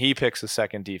back, and he picks a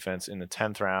second defense in the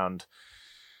 10th round.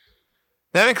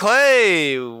 Nevin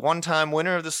Clay, one-time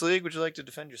winner of this league. Would you like to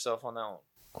defend yourself on that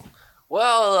one?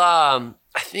 Well,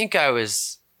 I think I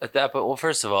was at that point. Well,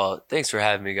 first of all, thanks for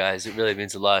having me, guys. It really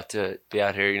means a lot to be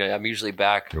out here. I'm usually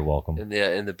back. You're welcome. In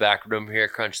the back room here,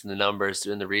 crunching the numbers,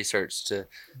 doing the research to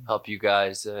help you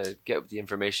guys get the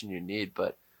information you need.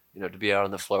 But to be out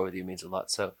on the floor with you means a lot.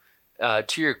 So,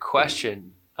 to your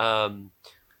question,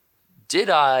 did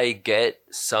I get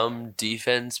some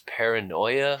defense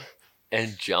paranoia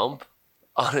and jump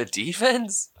on a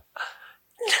defense?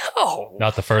 No.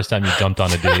 Not the first time you jumped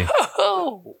on a D.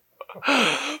 No.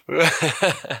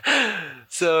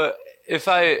 So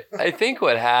I think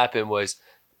what happened was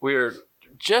we were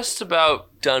just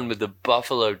about done with the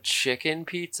buffalo chicken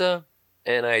pizza,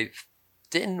 and I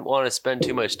didn't want to spend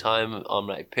too much time on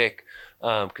my pick,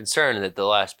 concerned that the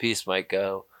last piece might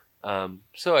go.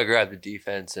 So I grabbed the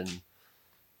defense, and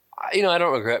I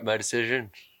don't regret my decision.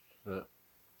 But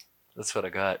that's what I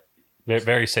got.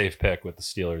 Very safe pick with the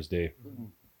Steelers D.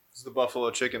 It's the buffalo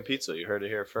chicken pizza. You heard it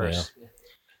here first. Yeah.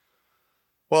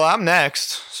 Well, I'm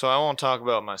next, so I won't talk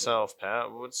about myself,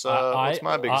 Pat. What's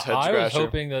my biggest head scratcher? I was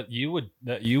hoping that you would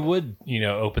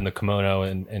open the kimono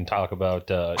and talk about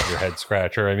your head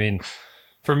scratcher. I mean,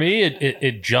 for me,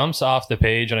 it jumps off the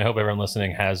page, and I hope everyone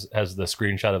listening has the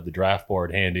screenshot of the draft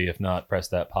board handy. If not, press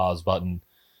that pause button.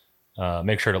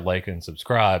 Make sure to like and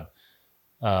subscribe.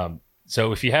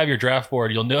 So if you have your draft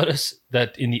board, you'll notice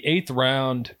that in the 8th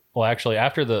round, well, actually,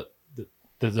 after the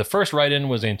first write-in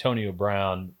was Antonio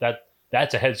Brown.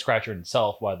 That's a head scratcher in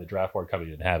itself why the draft board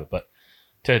company didn't have it. But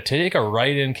to take a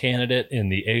write-in candidate in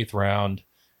the 8th round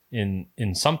in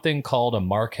something called a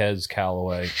Marquez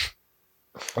Callaway,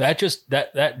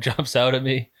 that jumps out at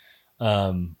me.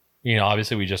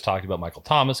 Obviously we just talked about Michael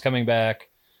Thomas coming back.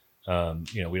 We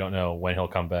don't know when he'll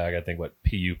come back. I think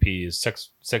PUP is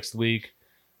sixth week.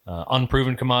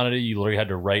 Unproven commodity. You literally had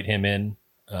to write him in.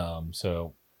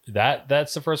 So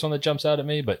that's the first one that jumps out at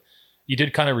me. But you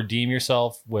did kind of redeem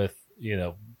yourself with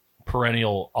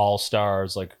perennial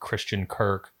all-stars like Christian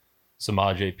Kirk,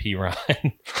 Samaje Perine,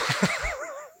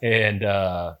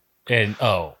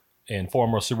 and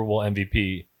former Super Bowl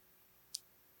MVP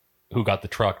who got the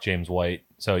truck, James White.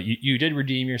 So you did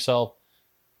redeem yourself.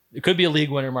 It could be a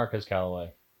league winner, Marquez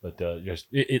Callaway, but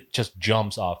it just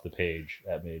jumps off the page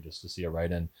at me just to see a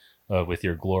write-in with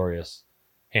your glorious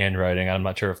handwriting. I'm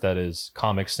not sure if that is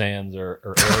Comic Sans or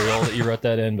Arial that you wrote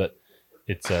that in, but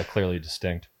it's clearly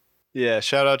distinct. Yeah,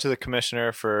 shout out to the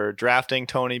commissioner for drafting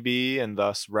Tony B and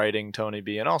thus writing Tony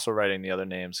B and also writing the other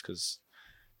names, because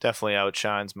definitely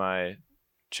outshines my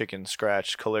chicken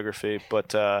scratch calligraphy.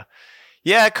 But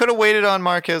yeah, I could have waited on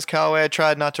Marquez Callaway. I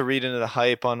tried not to read into the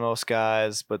hype on most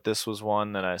guys, but this was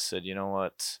one that I said, you know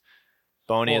what?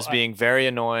 Boney is being very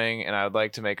annoying, and I would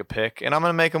like to make a pick, and I'm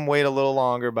going to make him wait a little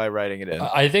longer by writing it in.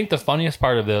 I think the funniest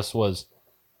part of this was,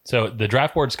 so the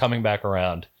draft board's coming back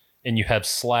around, and you have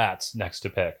slats next to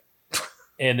pick.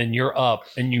 And then you're up,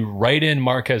 and you write in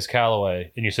Marquez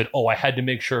Callaway, and you said, "Oh, I had to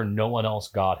make sure no one else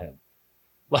got him."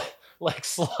 Like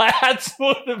Slats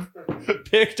would have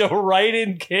picked a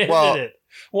write-in candidate. Well,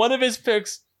 one of his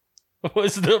picks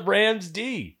was the Rams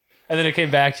D, and then it came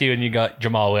back to you, and you got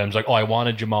Jamal Williams. Like, oh, I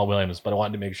wanted Jamal Williams, but I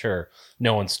wanted to make sure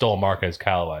no one stole Marquez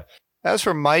Callaway. As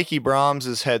for Mikey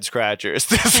Brahms' head scratchers,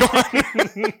 this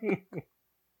one.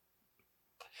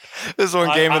 This one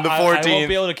came in the 14th. I won't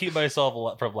be able to keep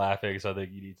myself from laughing, so I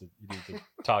think you need to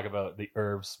talk about the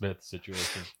Irv Smith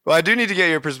situation. Well, I do need to get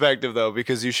your perspective, though,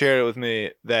 because you shared it with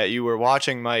me that you were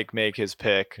watching Mike make his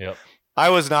pick. Yep. I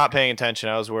was not paying attention.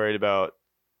 I was worried about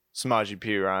Samaje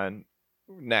Perine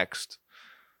next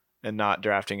and not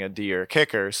drafting a D or a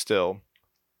kicker still.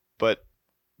 But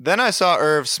then I saw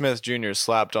Irv Smith Jr.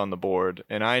 slapped on the board,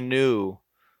 and I knew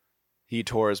he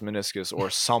tore his meniscus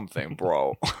or something,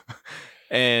 bro.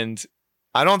 And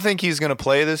I don't think he's going to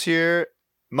play this year.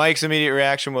 Mike's immediate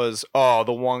reaction was, oh,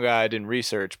 the one guy I didn't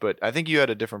research. But I think you had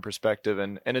a different perspective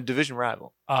and a division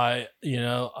rival.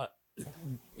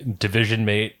 Division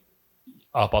mate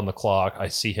up on the clock. I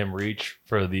see him reach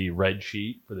for the red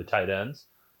sheet for the tight ends.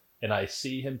 And I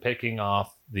see him picking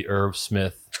off the Irv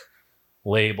Smith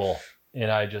label.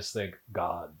 And I just think,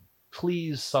 God,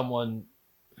 please, someone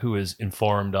who is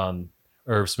informed on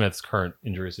Irv Smith's current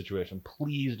injury situation,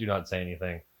 please do not say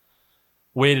anything.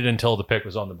 Waited until the pick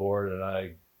was on the board, and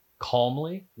I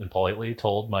calmly and politely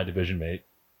told my division mate,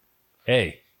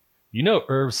 hey, you know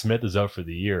Irv Smith is out for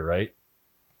the year, right?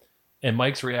 And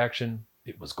Mike's reaction,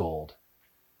 it was gold.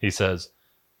 He says,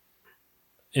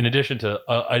 in addition to,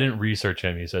 I didn't research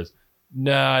him, he says,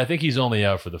 nah, I think he's only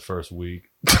out for the first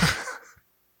week.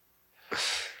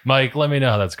 Mike, let me know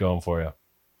how that's going for you.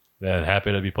 And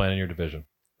happy to be playing in your division.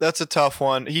 That's a tough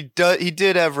one. He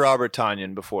did have Robert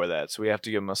Tonyan before that, so we have to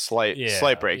give him a slight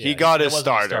break. Yeah. He got his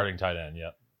starter. Starting tight end,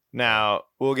 yeah. Now,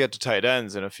 we'll get to tight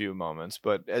ends in a few moments,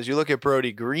 but as you look at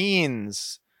Brody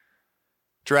Green's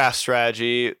draft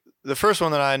strategy, the first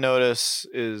one that I notice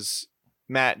is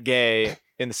Matt Gay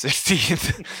in the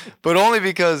 16th, but only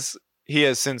because he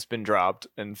has since been dropped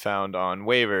and found on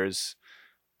waivers.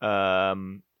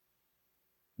 Not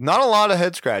a lot of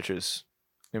head scratches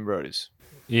in Brody's.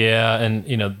 Yeah, and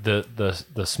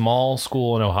the small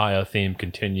school in Ohio theme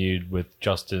continued with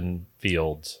Justin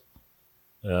Fields.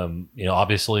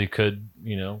 Obviously could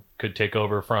take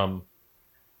over from,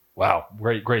 wow,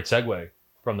 great segue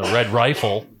from the Red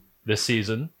Rifle this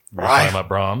season. We're talking about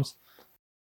Brahms.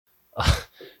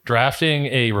 Drafting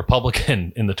a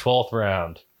Republican in the 12th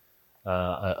round,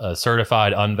 a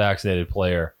certified unvaccinated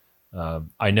player.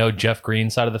 I know Jeff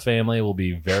Green's side of the family will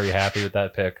be very happy with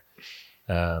that pick.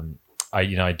 I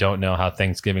don't know how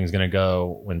Thanksgiving is going to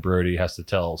go when Brody has to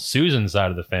tell Susan's side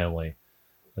of the family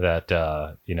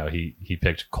that he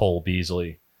picked Cole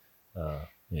Beasley,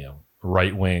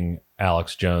 right wing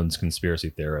Alex Jones conspiracy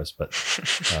theorist. But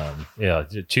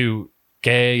two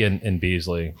Gay and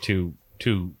Beasley,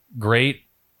 two great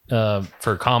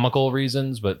for comical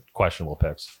reasons, but questionable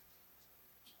picks.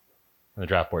 And the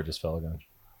draft board just fell again.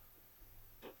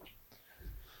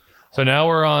 So now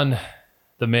we're on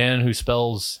the man who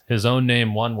spells his own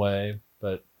name one way,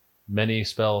 but many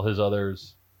spell his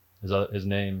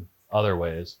name other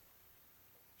ways.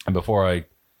 And before I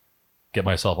get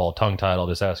myself all tongue-tied, I'll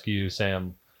just ask you,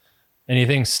 Sam, any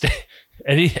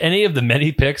of the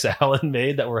many picks Alan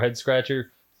made that were head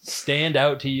scratcher stand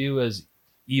out to you as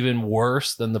even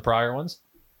worse than the prior ones?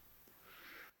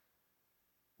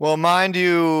 Well, mind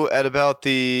you, at about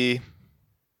the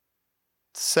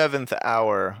 7th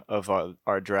hour of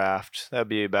our draft, that'd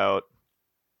be about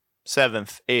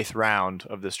 7th, 8th round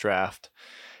of this draft,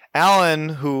 Alan,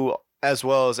 who, as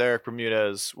well as Eric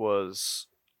Bermudez, was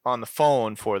on the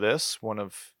phone for this, one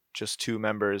of just two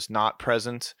members not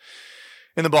present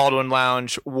in the Baldwin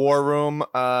Lounge war room,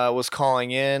 was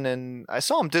calling in, and I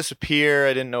saw him disappear.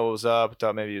 I didn't know what was up. I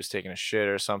thought maybe he was taking a shit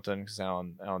or something, because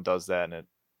Alan does that, and it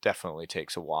definitely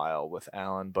takes a while with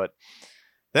Alan. But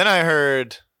then I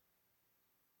heard,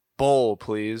 bowl,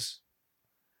 please.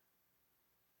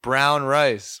 Brown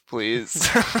rice, please.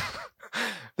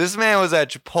 This man was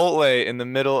at Chipotle in the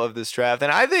middle of this draft,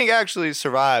 and I think actually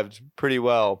survived pretty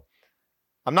well.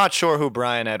 I'm not sure who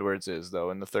Brian Edwards is,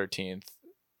 though, in the 13th.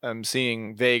 I'm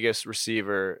seeing Vegas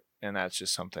receiver, and that's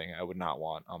just something I would not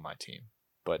want on my team.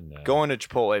 But going to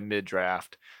Chipotle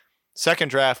mid-draft, second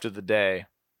draft of the day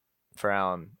for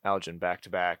Algin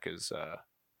back-to-back is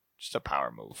just a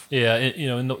power move. Yeah,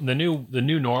 in the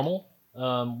new normal,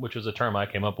 which is a term I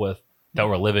came up with that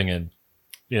we're living in.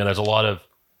 There's a lot of,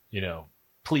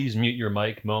 please mute your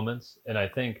mic moments, and I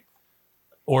think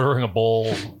ordering a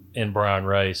bowl in brown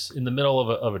rice in the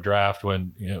middle of a draft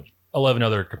when 11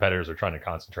 other competitors are trying to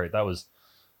concentrate, that was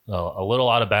a little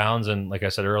out of bounds. And like I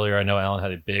said earlier, I know Alan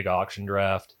had a big auction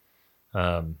draft.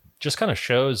 Just kind of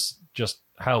shows just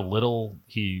how little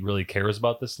he really cares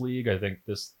about this league. I think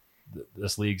this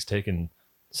league's taken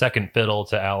second fiddle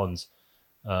to Alan's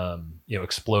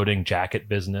exploding jacket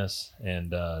business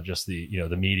and just the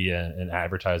media and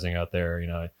advertising out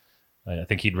there. I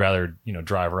think he'd rather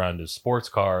drive around his sports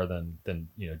car than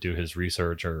do his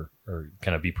research or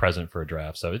kind of be present for a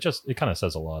draft. So it kind of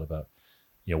says a lot about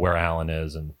where Alan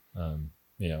is, and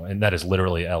and that is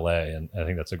literally LA, and I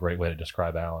think that's a great way to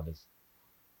describe Alan, is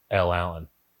L Allen.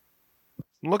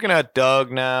 I'm looking at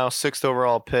Doug now, 6th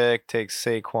overall pick, takes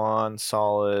Saquon,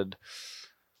 solid.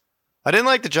 I didn't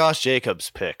like the Josh Jacobs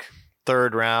pick.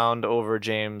 3rd round over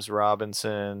James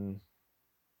Robinson.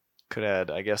 Could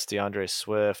add, I guess, DeAndre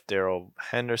Swift, Darrell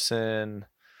Henderson.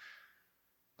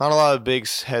 Not a lot of big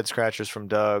head scratchers from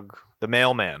Doug. The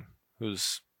mailman,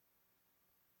 who's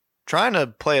trying to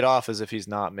play it off as if he's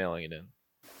not mailing it in.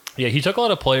 Yeah, he took a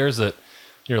lot of players that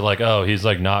you're like, oh, he's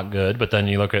like not good. But then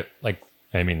you look at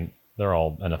they're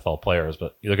all NFL players,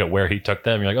 but you look at where he took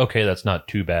them, you're like, okay, that's not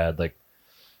too bad. Like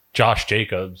Josh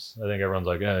Jacobs, I think everyone's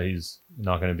like, yeah, he's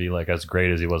not going to be like as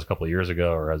great as he was a couple of years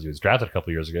ago or as he was drafted a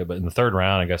couple of years ago. But in the 3rd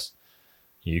round, I guess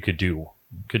you could do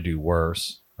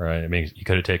worse, right? I mean, you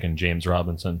could have taken James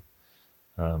Robinson,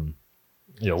 Leonard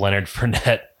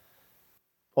Fournette.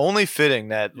 Only fitting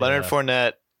that Leonard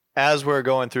Fournette, as we're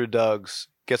going through Doug's,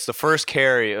 gets the first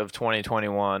carry of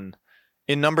 2021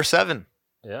 in number 7.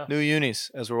 Yeah. New unis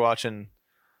as we're watching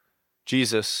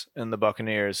Jesus and the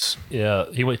Buccaneers. Yeah,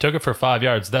 he took it for 5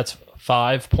 yards. That's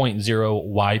 5.0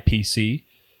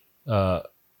 YPC,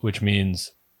 which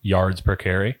means yards per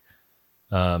carry.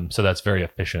 So that's very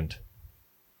efficient.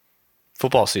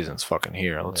 Football season's fucking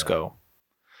here. Let's go.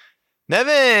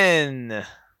 Nevin!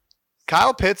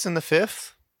 Kyle Pitts in the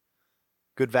 5th.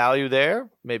 Good value there.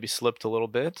 Maybe slipped a little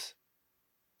bit.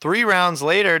 3 rounds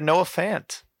later, Noah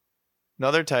Fant.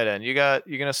 Another tight end. You're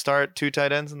gonna start 2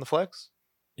 tight ends in the flex?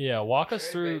 Yeah, walk us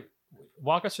through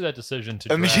that decision to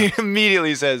draft.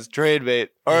 Immediately says trade bait.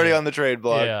 Already on the trade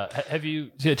blog. Yeah. Have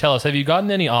you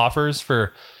gotten any offers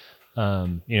for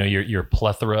your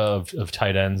plethora of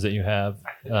tight ends that you have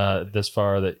this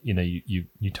far that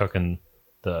you took in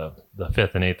the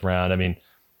 5th and 8th round? I mean,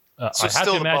 I have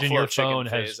to imagine your phone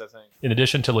has, in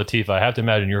addition to Latifah, I have to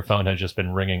imagine your phone has just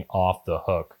been ringing off the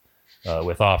hook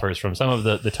with offers from some of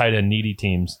the tight end needy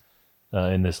teams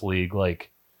in this league.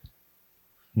 Like,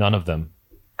 none of them.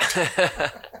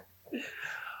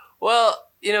 Well,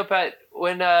 Pat,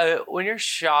 when you're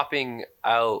shopping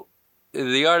out,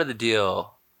 the art of the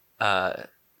deal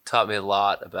taught me a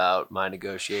lot about my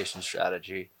negotiation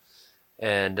strategy.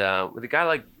 And with a guy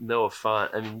like Noah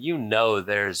Fant, I mean,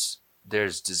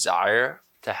 there's desire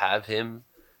to have him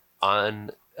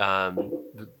on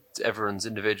everyone's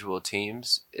individual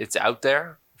teams. It's out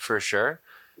there for sure.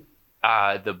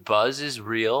 The buzz is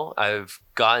real. I've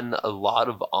gotten a lot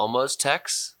of almost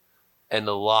texts and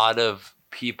a lot of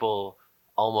people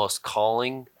almost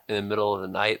calling in the middle of the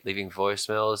night, leaving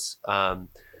voicemails.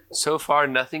 So far,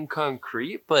 nothing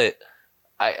concrete, but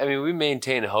I mean, we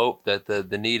maintain hope that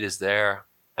the need is there.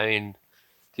 I mean,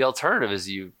 the alternative is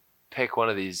you pick one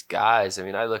of these guys. I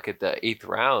mean, I look at the 8th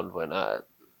round when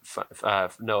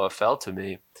Noah fell to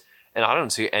me, and I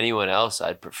don't see anyone else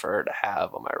I'd prefer to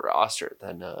have on my roster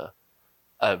than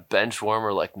a bench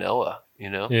warmer like Noah.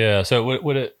 Yeah. So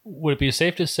would it be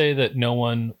safe to say that no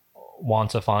one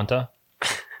wants a Fanta?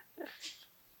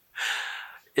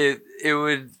 It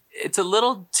would. It's a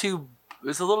little too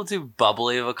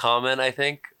bubbly of a comment, I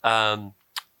think. I'm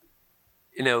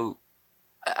going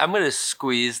to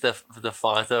squeeze the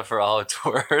Fanta for all it's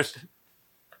worth.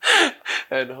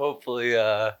 And hopefully,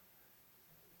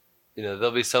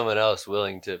 there'll be someone else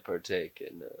willing to partake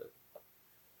in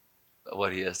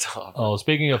what he has to offer. Oh,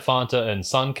 speaking of Fanta and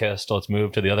Sunkist, let's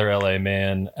move to the other LA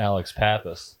man, Alex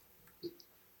Pappas.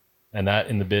 And that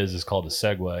in the biz is called a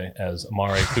segue, as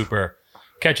Amari Cooper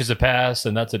catches a pass,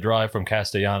 and that's a drive from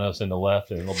Castellanos in the left,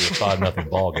 and it'll be a 5-0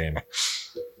 ball game.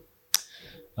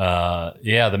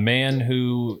 The man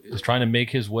who is trying to make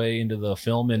his way into the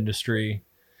film industry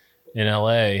in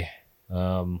LA.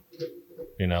 A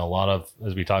lot of,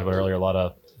 as we talked about earlier, a lot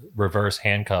of reverse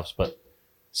handcuffs. But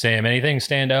Sam, anything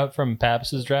stand out from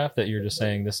Pappas' draft that you're just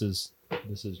saying this is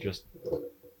just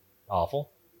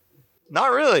awful?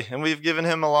 Not really, and we've given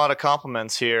him a lot of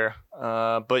compliments here.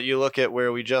 But you look at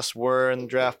where we just were in the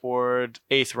draft board,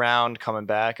 8th round coming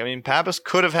back. I mean, Pappas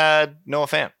could have had Noah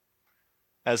Fant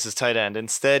as his tight end.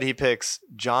 Instead, he picks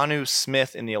Jonnu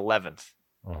Smith in the 11th,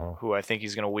 who I think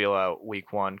he's going to wheel out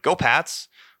week 1. Go Pats.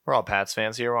 We're all Pats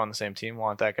fans here. We're on the same team.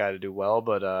 Want that guy to do well.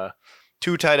 But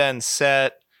 2 tight ends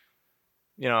set,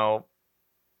 I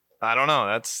don't know.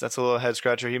 That's a little head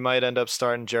scratcher. He might end up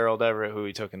starting Gerald Everett, who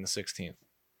he took in the 16th.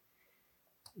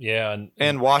 Yeah,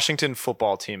 and Washington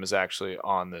football team is actually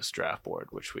on this draft board,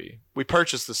 which we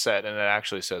purchased the set, and it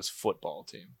actually says football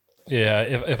team. Yeah,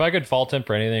 if I could fault him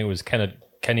for anything, it was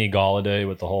Kenny Galladay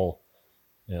with the whole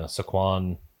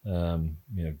Saquon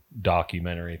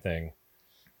documentary thing.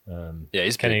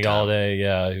 He's Kenny Galladay.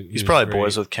 Yeah, he's probably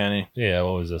boys with Kenny. Yeah,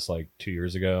 what was this, like 2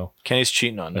 years ago? Kenny's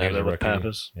cheating on Nether with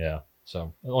Pappas. Yeah,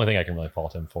 so the only thing I can really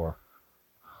fault him for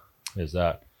is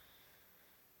that.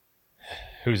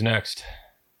 Who's next?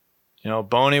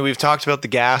 Boney, we've talked about the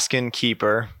Gaskin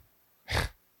keeper.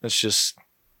 It's just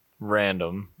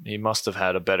random. He must have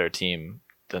had a better team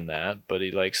than that, but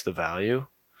he likes the value.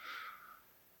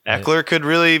 Eckler could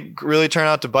really, really turn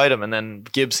out to bite him, and then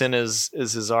Gibson is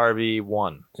his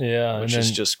RB1. Yeah, which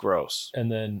is just gross.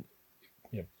 And then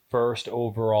first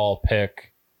overall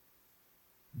pick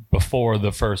before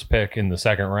the first pick in the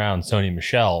second round, Sony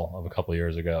Michel of a couple of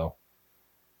years ago.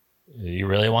 You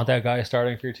really want that guy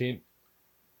starting for your team?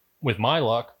 With my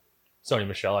luck, Sony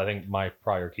Michel, I think my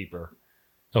prior keeper,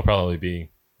 he'll probably be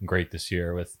great this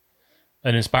year with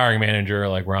an inspiring manager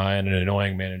like Ryan, an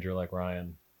annoying manager like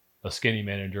Ryan, a skinny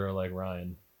manager like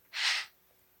Ryan,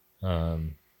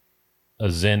 a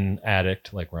Zen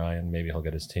addict like Ryan. Maybe he'll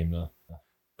get his team to.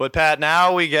 But Pat,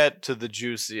 now we get to the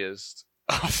juiciest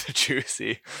of the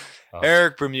juicy.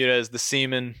 Eric Bermudez, the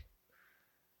Seaman.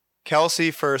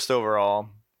 Kelsey first overall.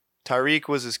 Tyreek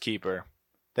was his keeper.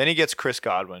 Then he gets Chris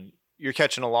Godwin. You're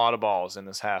catching a lot of balls in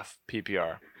this half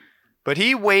PPR. But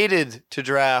he waited to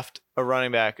draft a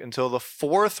running back until the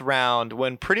 4th round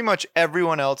when pretty much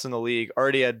everyone else in the league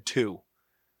already had 2.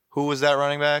 Who was that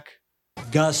running back?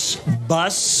 Gus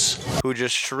Bus. Who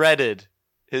just shredded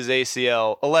his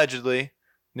ACL, allegedly.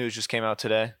 News just came out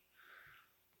today.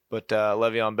 But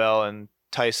Le'Veon Bell and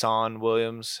Tyson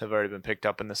Williams have already been picked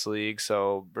up in this league.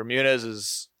 So Bermudez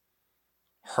is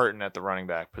hurting at the running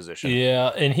back position. Yeah,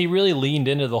 and he really leaned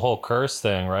into the whole curse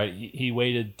thing, right? He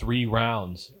waited 3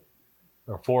 rounds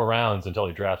or 4 rounds until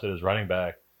he drafted his running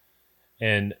back.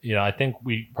 And, I think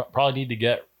we probably need to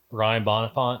get Ryan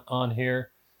Bonifant on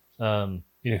here,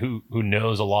 who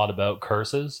knows a lot about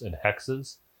curses and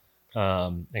hexes,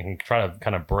 and can try to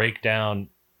kind of break down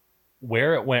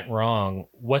where it went wrong.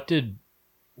 What did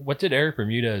Eric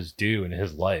Bermudez do in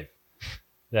his life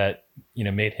that,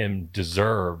 made him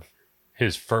deserve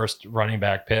his first running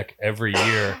back pick every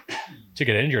year to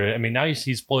get injured? I mean, now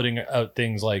he's floating out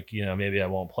things like, maybe I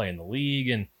won't play in the league,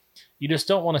 and you just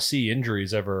don't want to see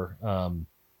injuries ever,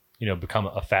 become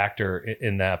a factor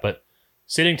in that. But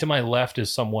sitting to my left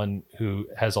is someone who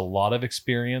has a lot of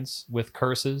experience with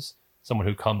curses, someone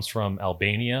who comes from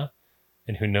Albania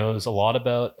and who knows a lot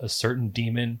about a certain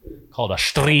demon called a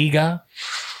Striga.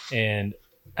 And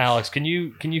Alex, can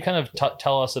you kind of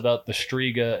tell us about the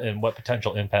Striga and what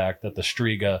potential impact that the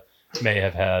Striga may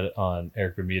have had on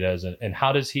Eric Bermudez, and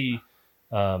how does he?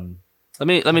 Let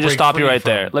me just stop you right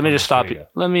there. Let me just stop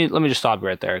you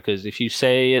right there, because if you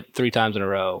say it 3 times in a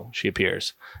row, she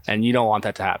appears, and you don't want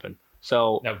that to happen.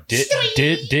 So now,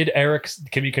 did Eric?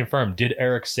 Can we confirm? Did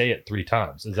Eric say it 3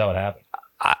 times? Is that what happened?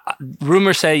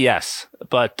 Rumors say yes,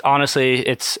 but honestly,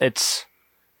 it's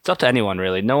up to anyone,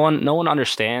 really. No one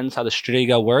understands how the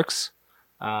Striga works.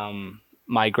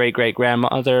 My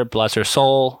great-great-grandmother, bless her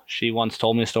soul, she once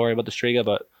told me a story about the Striga,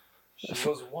 but she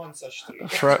was once a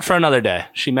Striga. For another day.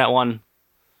 She met one.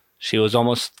 She was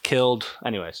almost killed.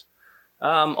 Anyways,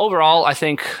 overall, I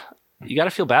think you got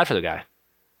to feel bad for the guy.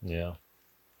 Yeah.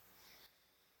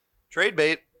 Trade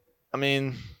bait. I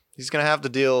mean, he's going to have to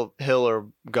deal Hill or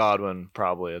Godwin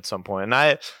probably at some point. And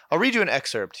I'll read you an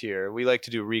excerpt here. We like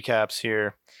to do recaps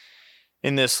here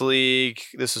in this league.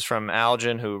 This is from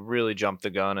Algin, who really jumped the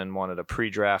gun and wanted a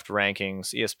pre-draft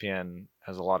rankings. ESPN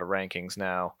has a lot of rankings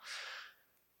now.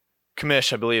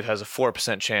 Kamish, I believe, has a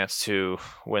 4% chance to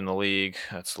win the league.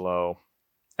 That's low.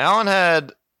 Allen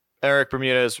had Eric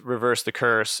Bermudez reverse the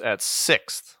curse at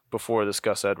 6th before this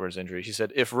Gus Edwards injury. He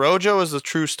said, if Rojo is the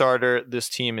true starter, this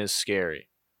team is scary.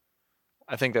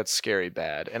 I think that's scary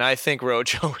bad. And I think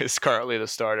Rojo is currently the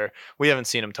starter. We haven't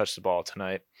seen him touch the ball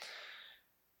tonight.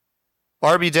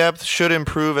 RB depth should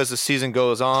improve as the season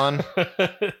goes on.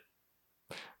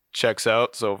 Checks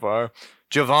out so far.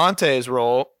 Javante's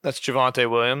role, that's Javante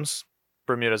Williams.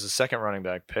 Bermuda's a second running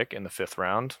back pick in the 5th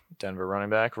round. Denver running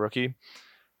back, rookie.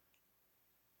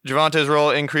 Javante's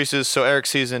role increases, so Eric's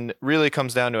season really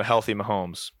comes down to a healthy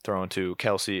Mahomes, throwing to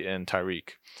Kelsey and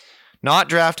Tyreek. Not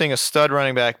drafting a stud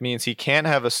running back means he can't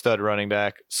have a stud running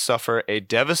back suffer a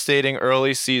devastating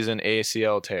early season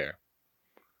ACL tear.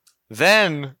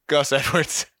 Then Gus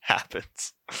Edwards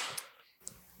happens.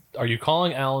 Are you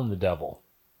calling Allen the devil?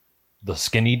 The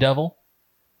skinny devil?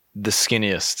 The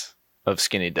skinniest of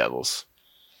skinny devils.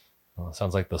 Well, it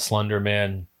sounds like the slender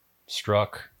man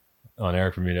struck on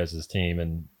Eric Bermudez's team.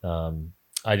 And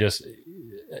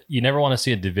you never want to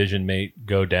see a division mate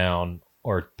go down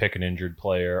or pick an injured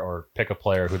player or pick a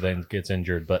player who then gets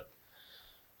injured. But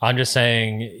I'm just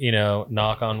saying,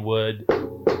 knock on wood,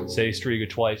 say Striga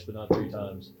twice, but not 3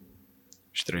 times.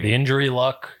 The injury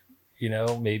luck,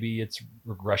 maybe it's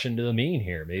regression to the mean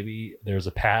here. Maybe there's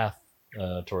a path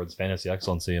towards fantasy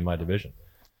excellency in my division.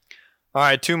 All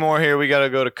right, 2 more here. We got to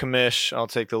go to Kamish. I'll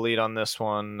take the lead on this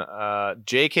one.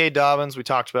 J.K. Dobbins, we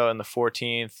talked about in the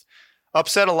 14th.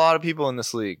 Upset a lot of people in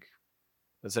this league.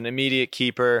 As an immediate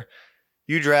keeper.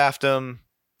 You draft him,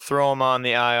 throw him on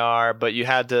the IR, but you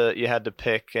had to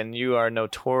pick, and you are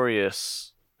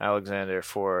notorious, Alexander,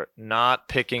 for not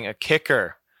picking a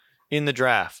kicker in the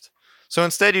draft. So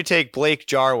instead you take Blake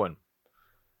Jarwin.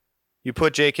 You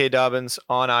put J.K. Dobbins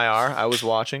on IR. I was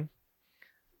watching.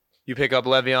 You pick up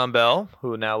Le'Veon Bell,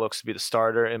 who now looks to be the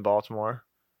starter in Baltimore.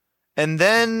 And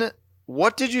then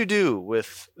what did you do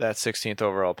with that 16th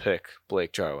overall pick,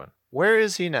 Blake Jarwin? Where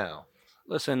is he now?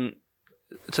 Listen,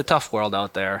 it's a tough world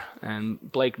out there, and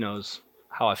Blake knows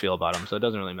how I feel about him, so it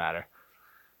doesn't really matter.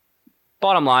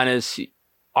 Bottom line is,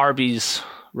 RBs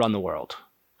run the world.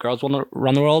 Girls want to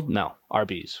run the world? No,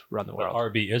 RBs run the world.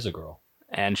 RB is a girl.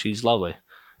 And she's lovely.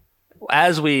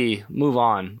 As we move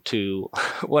on to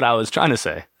what I was trying to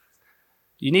say,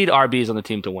 you need RBs on the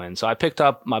team to win. So I picked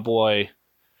up my boy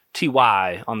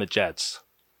T.Y. on the Jets.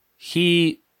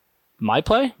 He might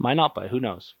play, might not play, who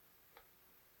knows?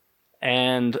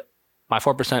 And my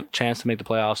 4% chance to make the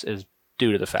playoffs is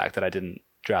due to the fact that I didn't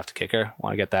draft a kicker.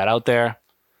 Want to get that out there.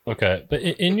 Okay, but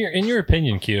in your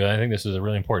opinion, Q, I think this is a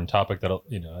really important topic that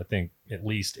I think at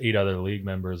least 8 other league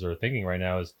members are thinking right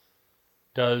now is,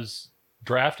 does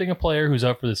drafting a player who's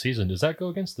up for the season, does that go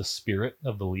against the spirit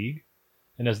of the league?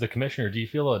 And as the commissioner, do you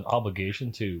feel an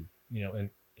obligation to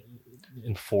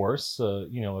enforce a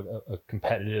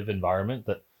competitive environment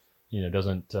that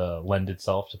doesn't lend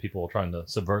itself to people trying to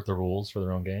subvert the rules for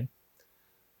their own gain?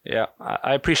 Yeah,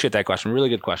 I appreciate that question. Really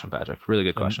good question, Patrick. Really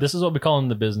good question. And this is what we call in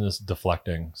the business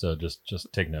deflecting. So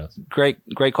just take notes. Great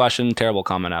question. Terrible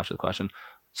comment after the question.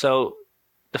 So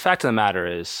the fact of the matter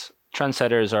is,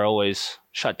 trendsetters are always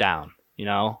shut down.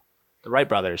 The Wright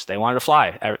brothers, they wanted to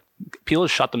fly. People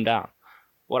shut them down.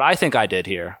 What I think I did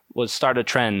here was start a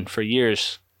trend for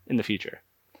years in the future.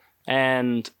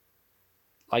 And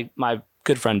like my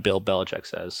good friend Bill Belichick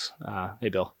says, hey,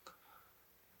 Bill,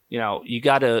 you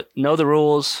got to know the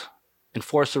rules,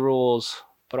 enforce the rules,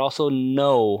 but also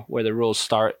know where the rules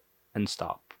start and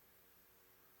stop.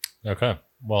 Okay.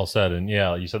 Well said. And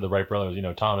yeah, you said the Wright brothers,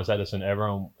 Thomas Edison,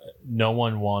 no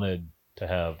one wanted to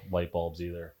have light bulbs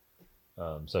either.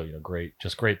 So, great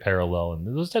parallel.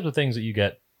 And those types of things that you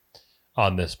get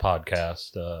on this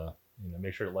podcast,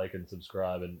 make sure to like and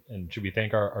subscribe. And should we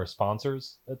thank our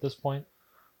sponsors at this point,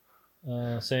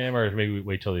 Sam, or maybe we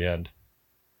wait till the end?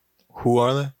 Who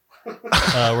are they?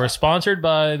 We're sponsored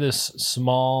by this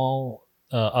small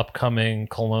upcoming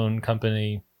cologne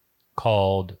company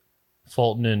called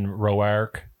Fulton and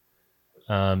Roark.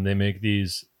 They make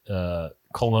these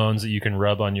colognes that you can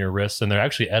rub on your wrists, and they're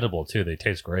actually edible too. They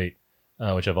taste great,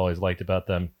 which I've always liked about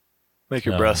them. Make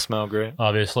your breath smell great.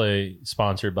 Obviously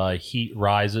sponsored by Heat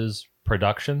Rises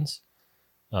Productions,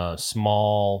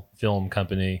 small film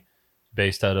company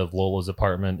based out of Lola's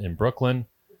apartment in Brooklyn.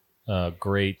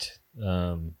 Great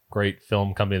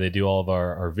film company. They do all of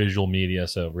our visual media,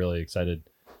 so really excited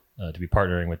to be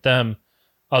partnering with them.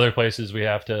 Other places we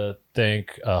have to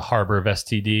thank Harbor of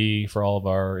STD for all of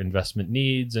our investment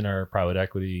needs and our private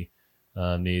equity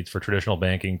needs for traditional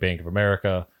banking, Bank of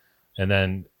America. And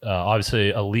then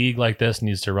obviously a league like this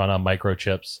needs to run on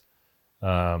microchips.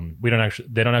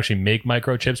 They don't actually make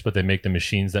microchips, but they make the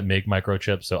machines that make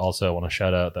microchips. So also I want to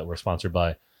shout out that we're sponsored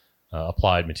by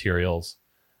Applied Materials.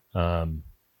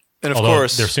 And of Although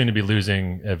course, they're soon to be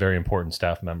losing a very important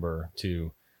staff member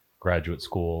to graduate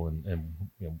school, and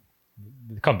you know,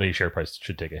 the company share price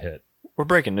should take a hit. we're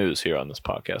breaking news here on this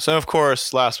podcast. And of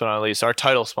course, last but not least, our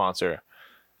title sponsor,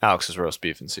 Alex's Roast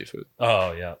Beef and Seafood.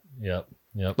 Oh, yeah. Yep.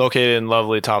 Located in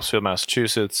lovely Topsfield,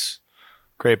 Massachusetts.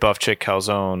 Great buff chick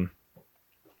calzone.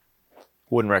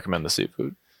 Wouldn't recommend the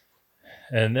seafood.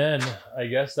 And then I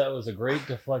guess that was a great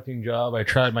deflecting job. I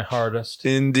tried my hardest.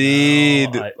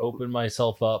 Indeed. I opened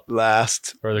myself up.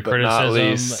 Last for the but not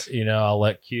criticism. least. You know, I'll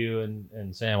let Q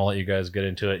and Sam, I'll let you guys get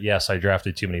into it. Yes, I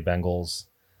drafted too many Bengals.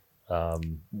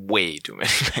 Way too many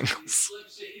Bengals.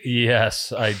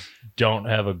 Yes, I don't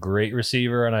have a great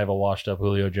receiver, and I have a washed up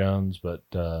Julio Jones. But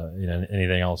you know,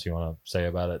 anything else you want to say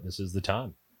about it? This is the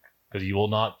time, because you will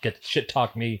not get to shit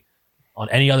talk me on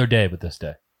any other day but this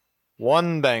day.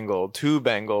 1 Bengal, 2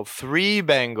 Bengal, 3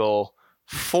 Bengal,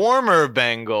 former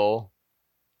Bengal,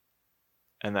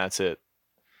 and that's it.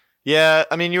 Yeah,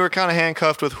 I mean, you were kind of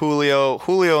handcuffed with Julio.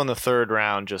 Julio in the 3rd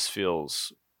round just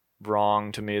feels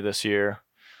wrong to me this year.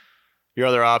 Your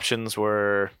other options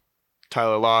were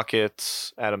Tyler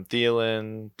Lockett, Adam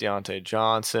Thielen, Deontay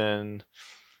Johnson.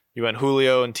 You went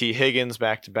Julio and T. Higgins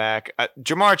back to back.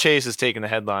 Jamar Chase is taking the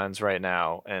headlines right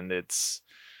now, and it's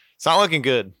not looking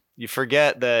good. You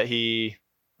forget that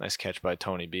nice catch by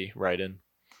Tony B, right in.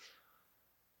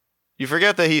 You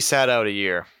forget that he sat out a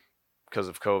year because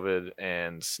of COVID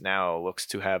and now looks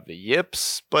to have the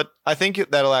yips, but I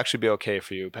think that'll actually be okay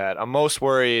for you, Pat. I'm most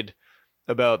worried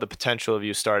about the potential of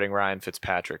you starting Ryan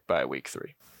Fitzpatrick by week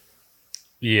 3.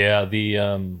 Yeah,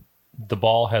 the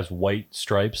ball has white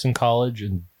stripes in college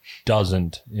and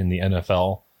doesn't in the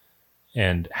NFL.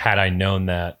 And had I known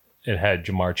that, it had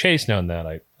Jamar Chase known that,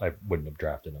 I wouldn't have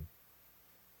drafted him.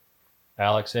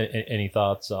 Alex, any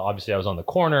thoughts? Obviously, I was on the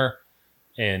corner,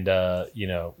 and you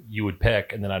know, you would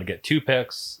pick, and then I'd get 2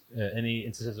 picks. Any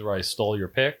instances where I stole your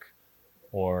pick,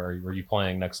 or were you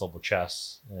playing next level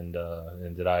chess? And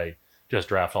did I just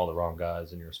draft all the wrong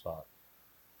guys in your spot?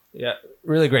 Yeah,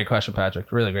 really great question,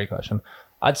 Patrick. Really great question.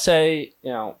 I'd say,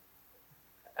 you know,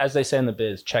 as they say in the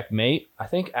biz, checkmate. I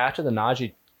think after the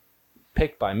Najee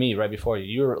pick by me right before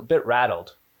you were a bit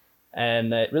rattled.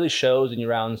 And it really shows in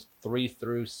your rounds 3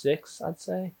 through 6, I'd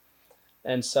say.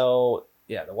 And so,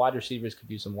 yeah, the wide receivers could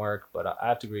use some work, but I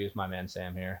have to agree with my man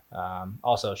Sam here.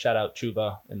 Also, shout out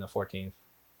Chuba in the 14th.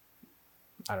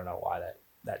 I don't know why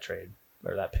that trade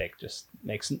or that pick just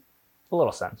makes a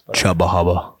little sense. But Chubba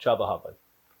hubba. Chubba hubba.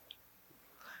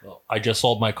 Well, I just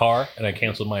sold my car and I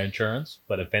canceled my insurance,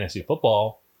 but in fantasy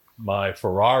football, my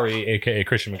Ferrari, aka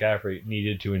Christian McCaffrey,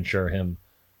 needed to insure him.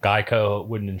 Geico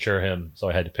wouldn't insure him, so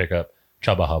I had to pick up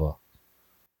Chubba Hubba.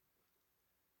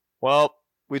 Well,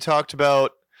 we talked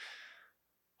about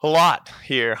a lot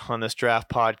here on this draft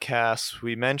podcast.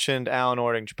 We mentioned Alan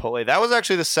ordering Chipotle. That was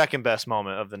actually the second best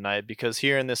moment of the night, because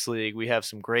here in this league, we have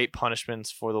some great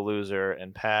punishments for the loser.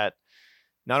 And Pat,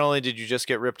 not only did you just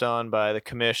get ripped on by the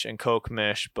commish and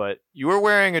co-commish, but you were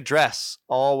wearing a dress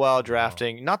all while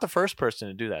drafting. Not the first person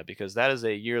to do that, because that is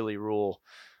a yearly rule.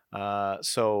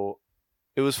 So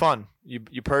it was fun.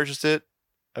 You purchased it.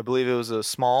 I believe it was a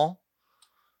small,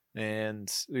 and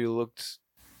you looked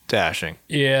dashing.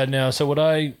 Yeah, no. So what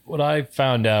I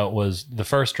found out was the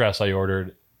first dress I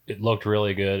ordered, it looked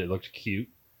really good. It looked cute.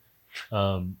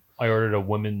 I ordered a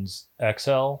women's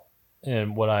XL,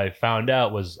 and what I found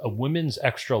out was a women's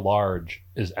extra large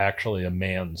is actually a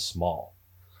man's small.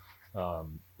 A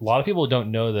lot of people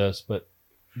don't know this, but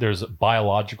there's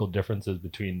biological differences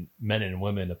between men and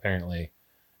women apparently,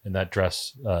 and that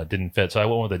dress didn't fit. So I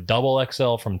went with a double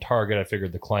XL from Target. I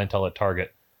figured the clientele at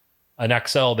Target, an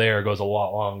XL there goes a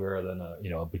lot longer than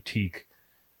a boutique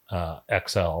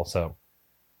XL. So,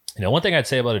 one thing I'd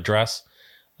say about a dress,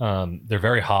 they're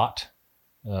very hot.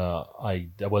 I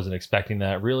wasn't expecting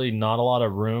that. Really, not a lot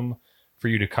of room for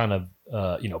you to kind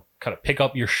of pick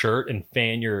up your shirt and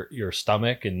fan your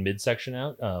stomach and midsection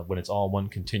out when it's all one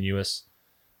continuous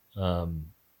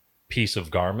piece of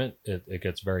garment. It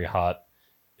gets very hot.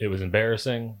 It was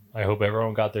embarrassing. I hope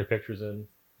everyone got their pictures in,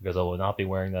 because I will not be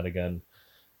wearing that again.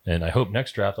 And I hope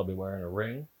next draft I'll be wearing a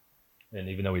ring. And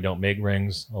even though we don't make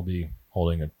rings, I'll be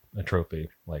holding a trophy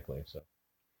likely. So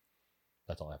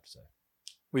that's all I have to say.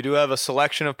 We do have a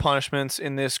selection of punishments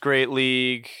in this great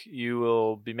league. You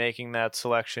will be making that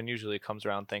selection. Usually it comes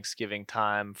around Thanksgiving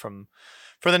time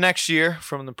for the next year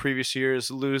from the previous year's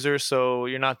loser. So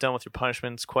you're not done with your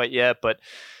punishments quite yet. But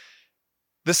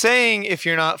the saying, if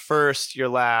you're not first, you're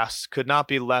last, could not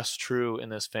be less true in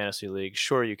this fantasy league.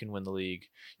 Sure, you can win the league.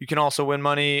 You can also win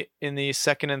money in the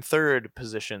second and third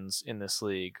positions in this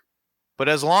league. But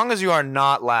as long as you are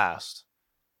not last,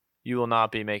 you will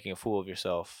not be making a fool of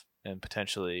yourself and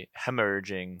potentially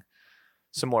hemorrhaging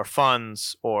some more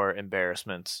funds or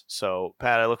embarrassments. So,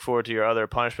 Pat, I look forward to your other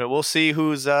punishment. We'll see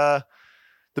who's the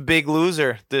big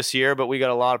loser this year, but we got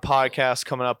a lot of podcasts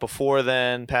coming up before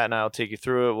then. Pat and I will take you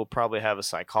through it. We'll probably have a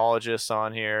psychologist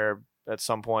on here at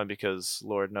some point because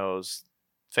Lord knows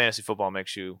fantasy football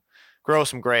makes you grow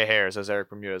some gray hairs, as Eric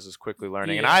Bermudez is quickly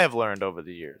learning, and I have learned over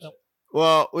the years. Yep.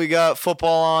 Well, we got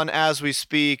football on as we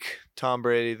speak. Tom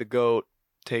Brady, the GOAT,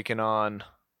 taking on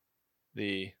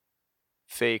the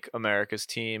fake America's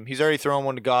team. He's already thrown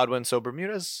one to Godwin, so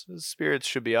Bermudez's spirits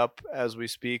should be up as we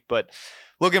speak. But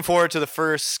looking forward to the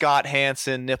first Scott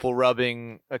Hansen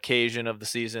nipple-rubbing occasion of the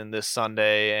season this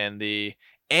Sunday, and the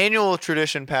annual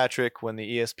tradition, Patrick, when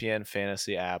the ESPN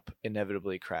fantasy app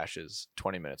inevitably crashes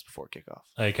 20 minutes before kickoff.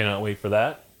 I cannot wait for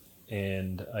that,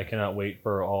 and I cannot wait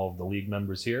for all of the league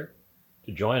members here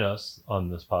to join us on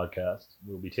this podcast.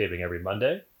 We'll be taping every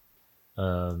Monday,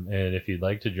 and if you'd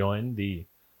like to join the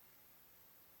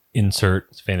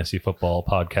insert fantasy football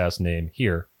podcast name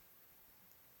here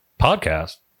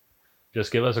podcast,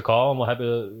 just give us a call and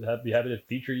we'll be happy to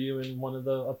feature you in one of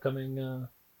the upcoming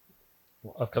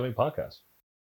podcasts.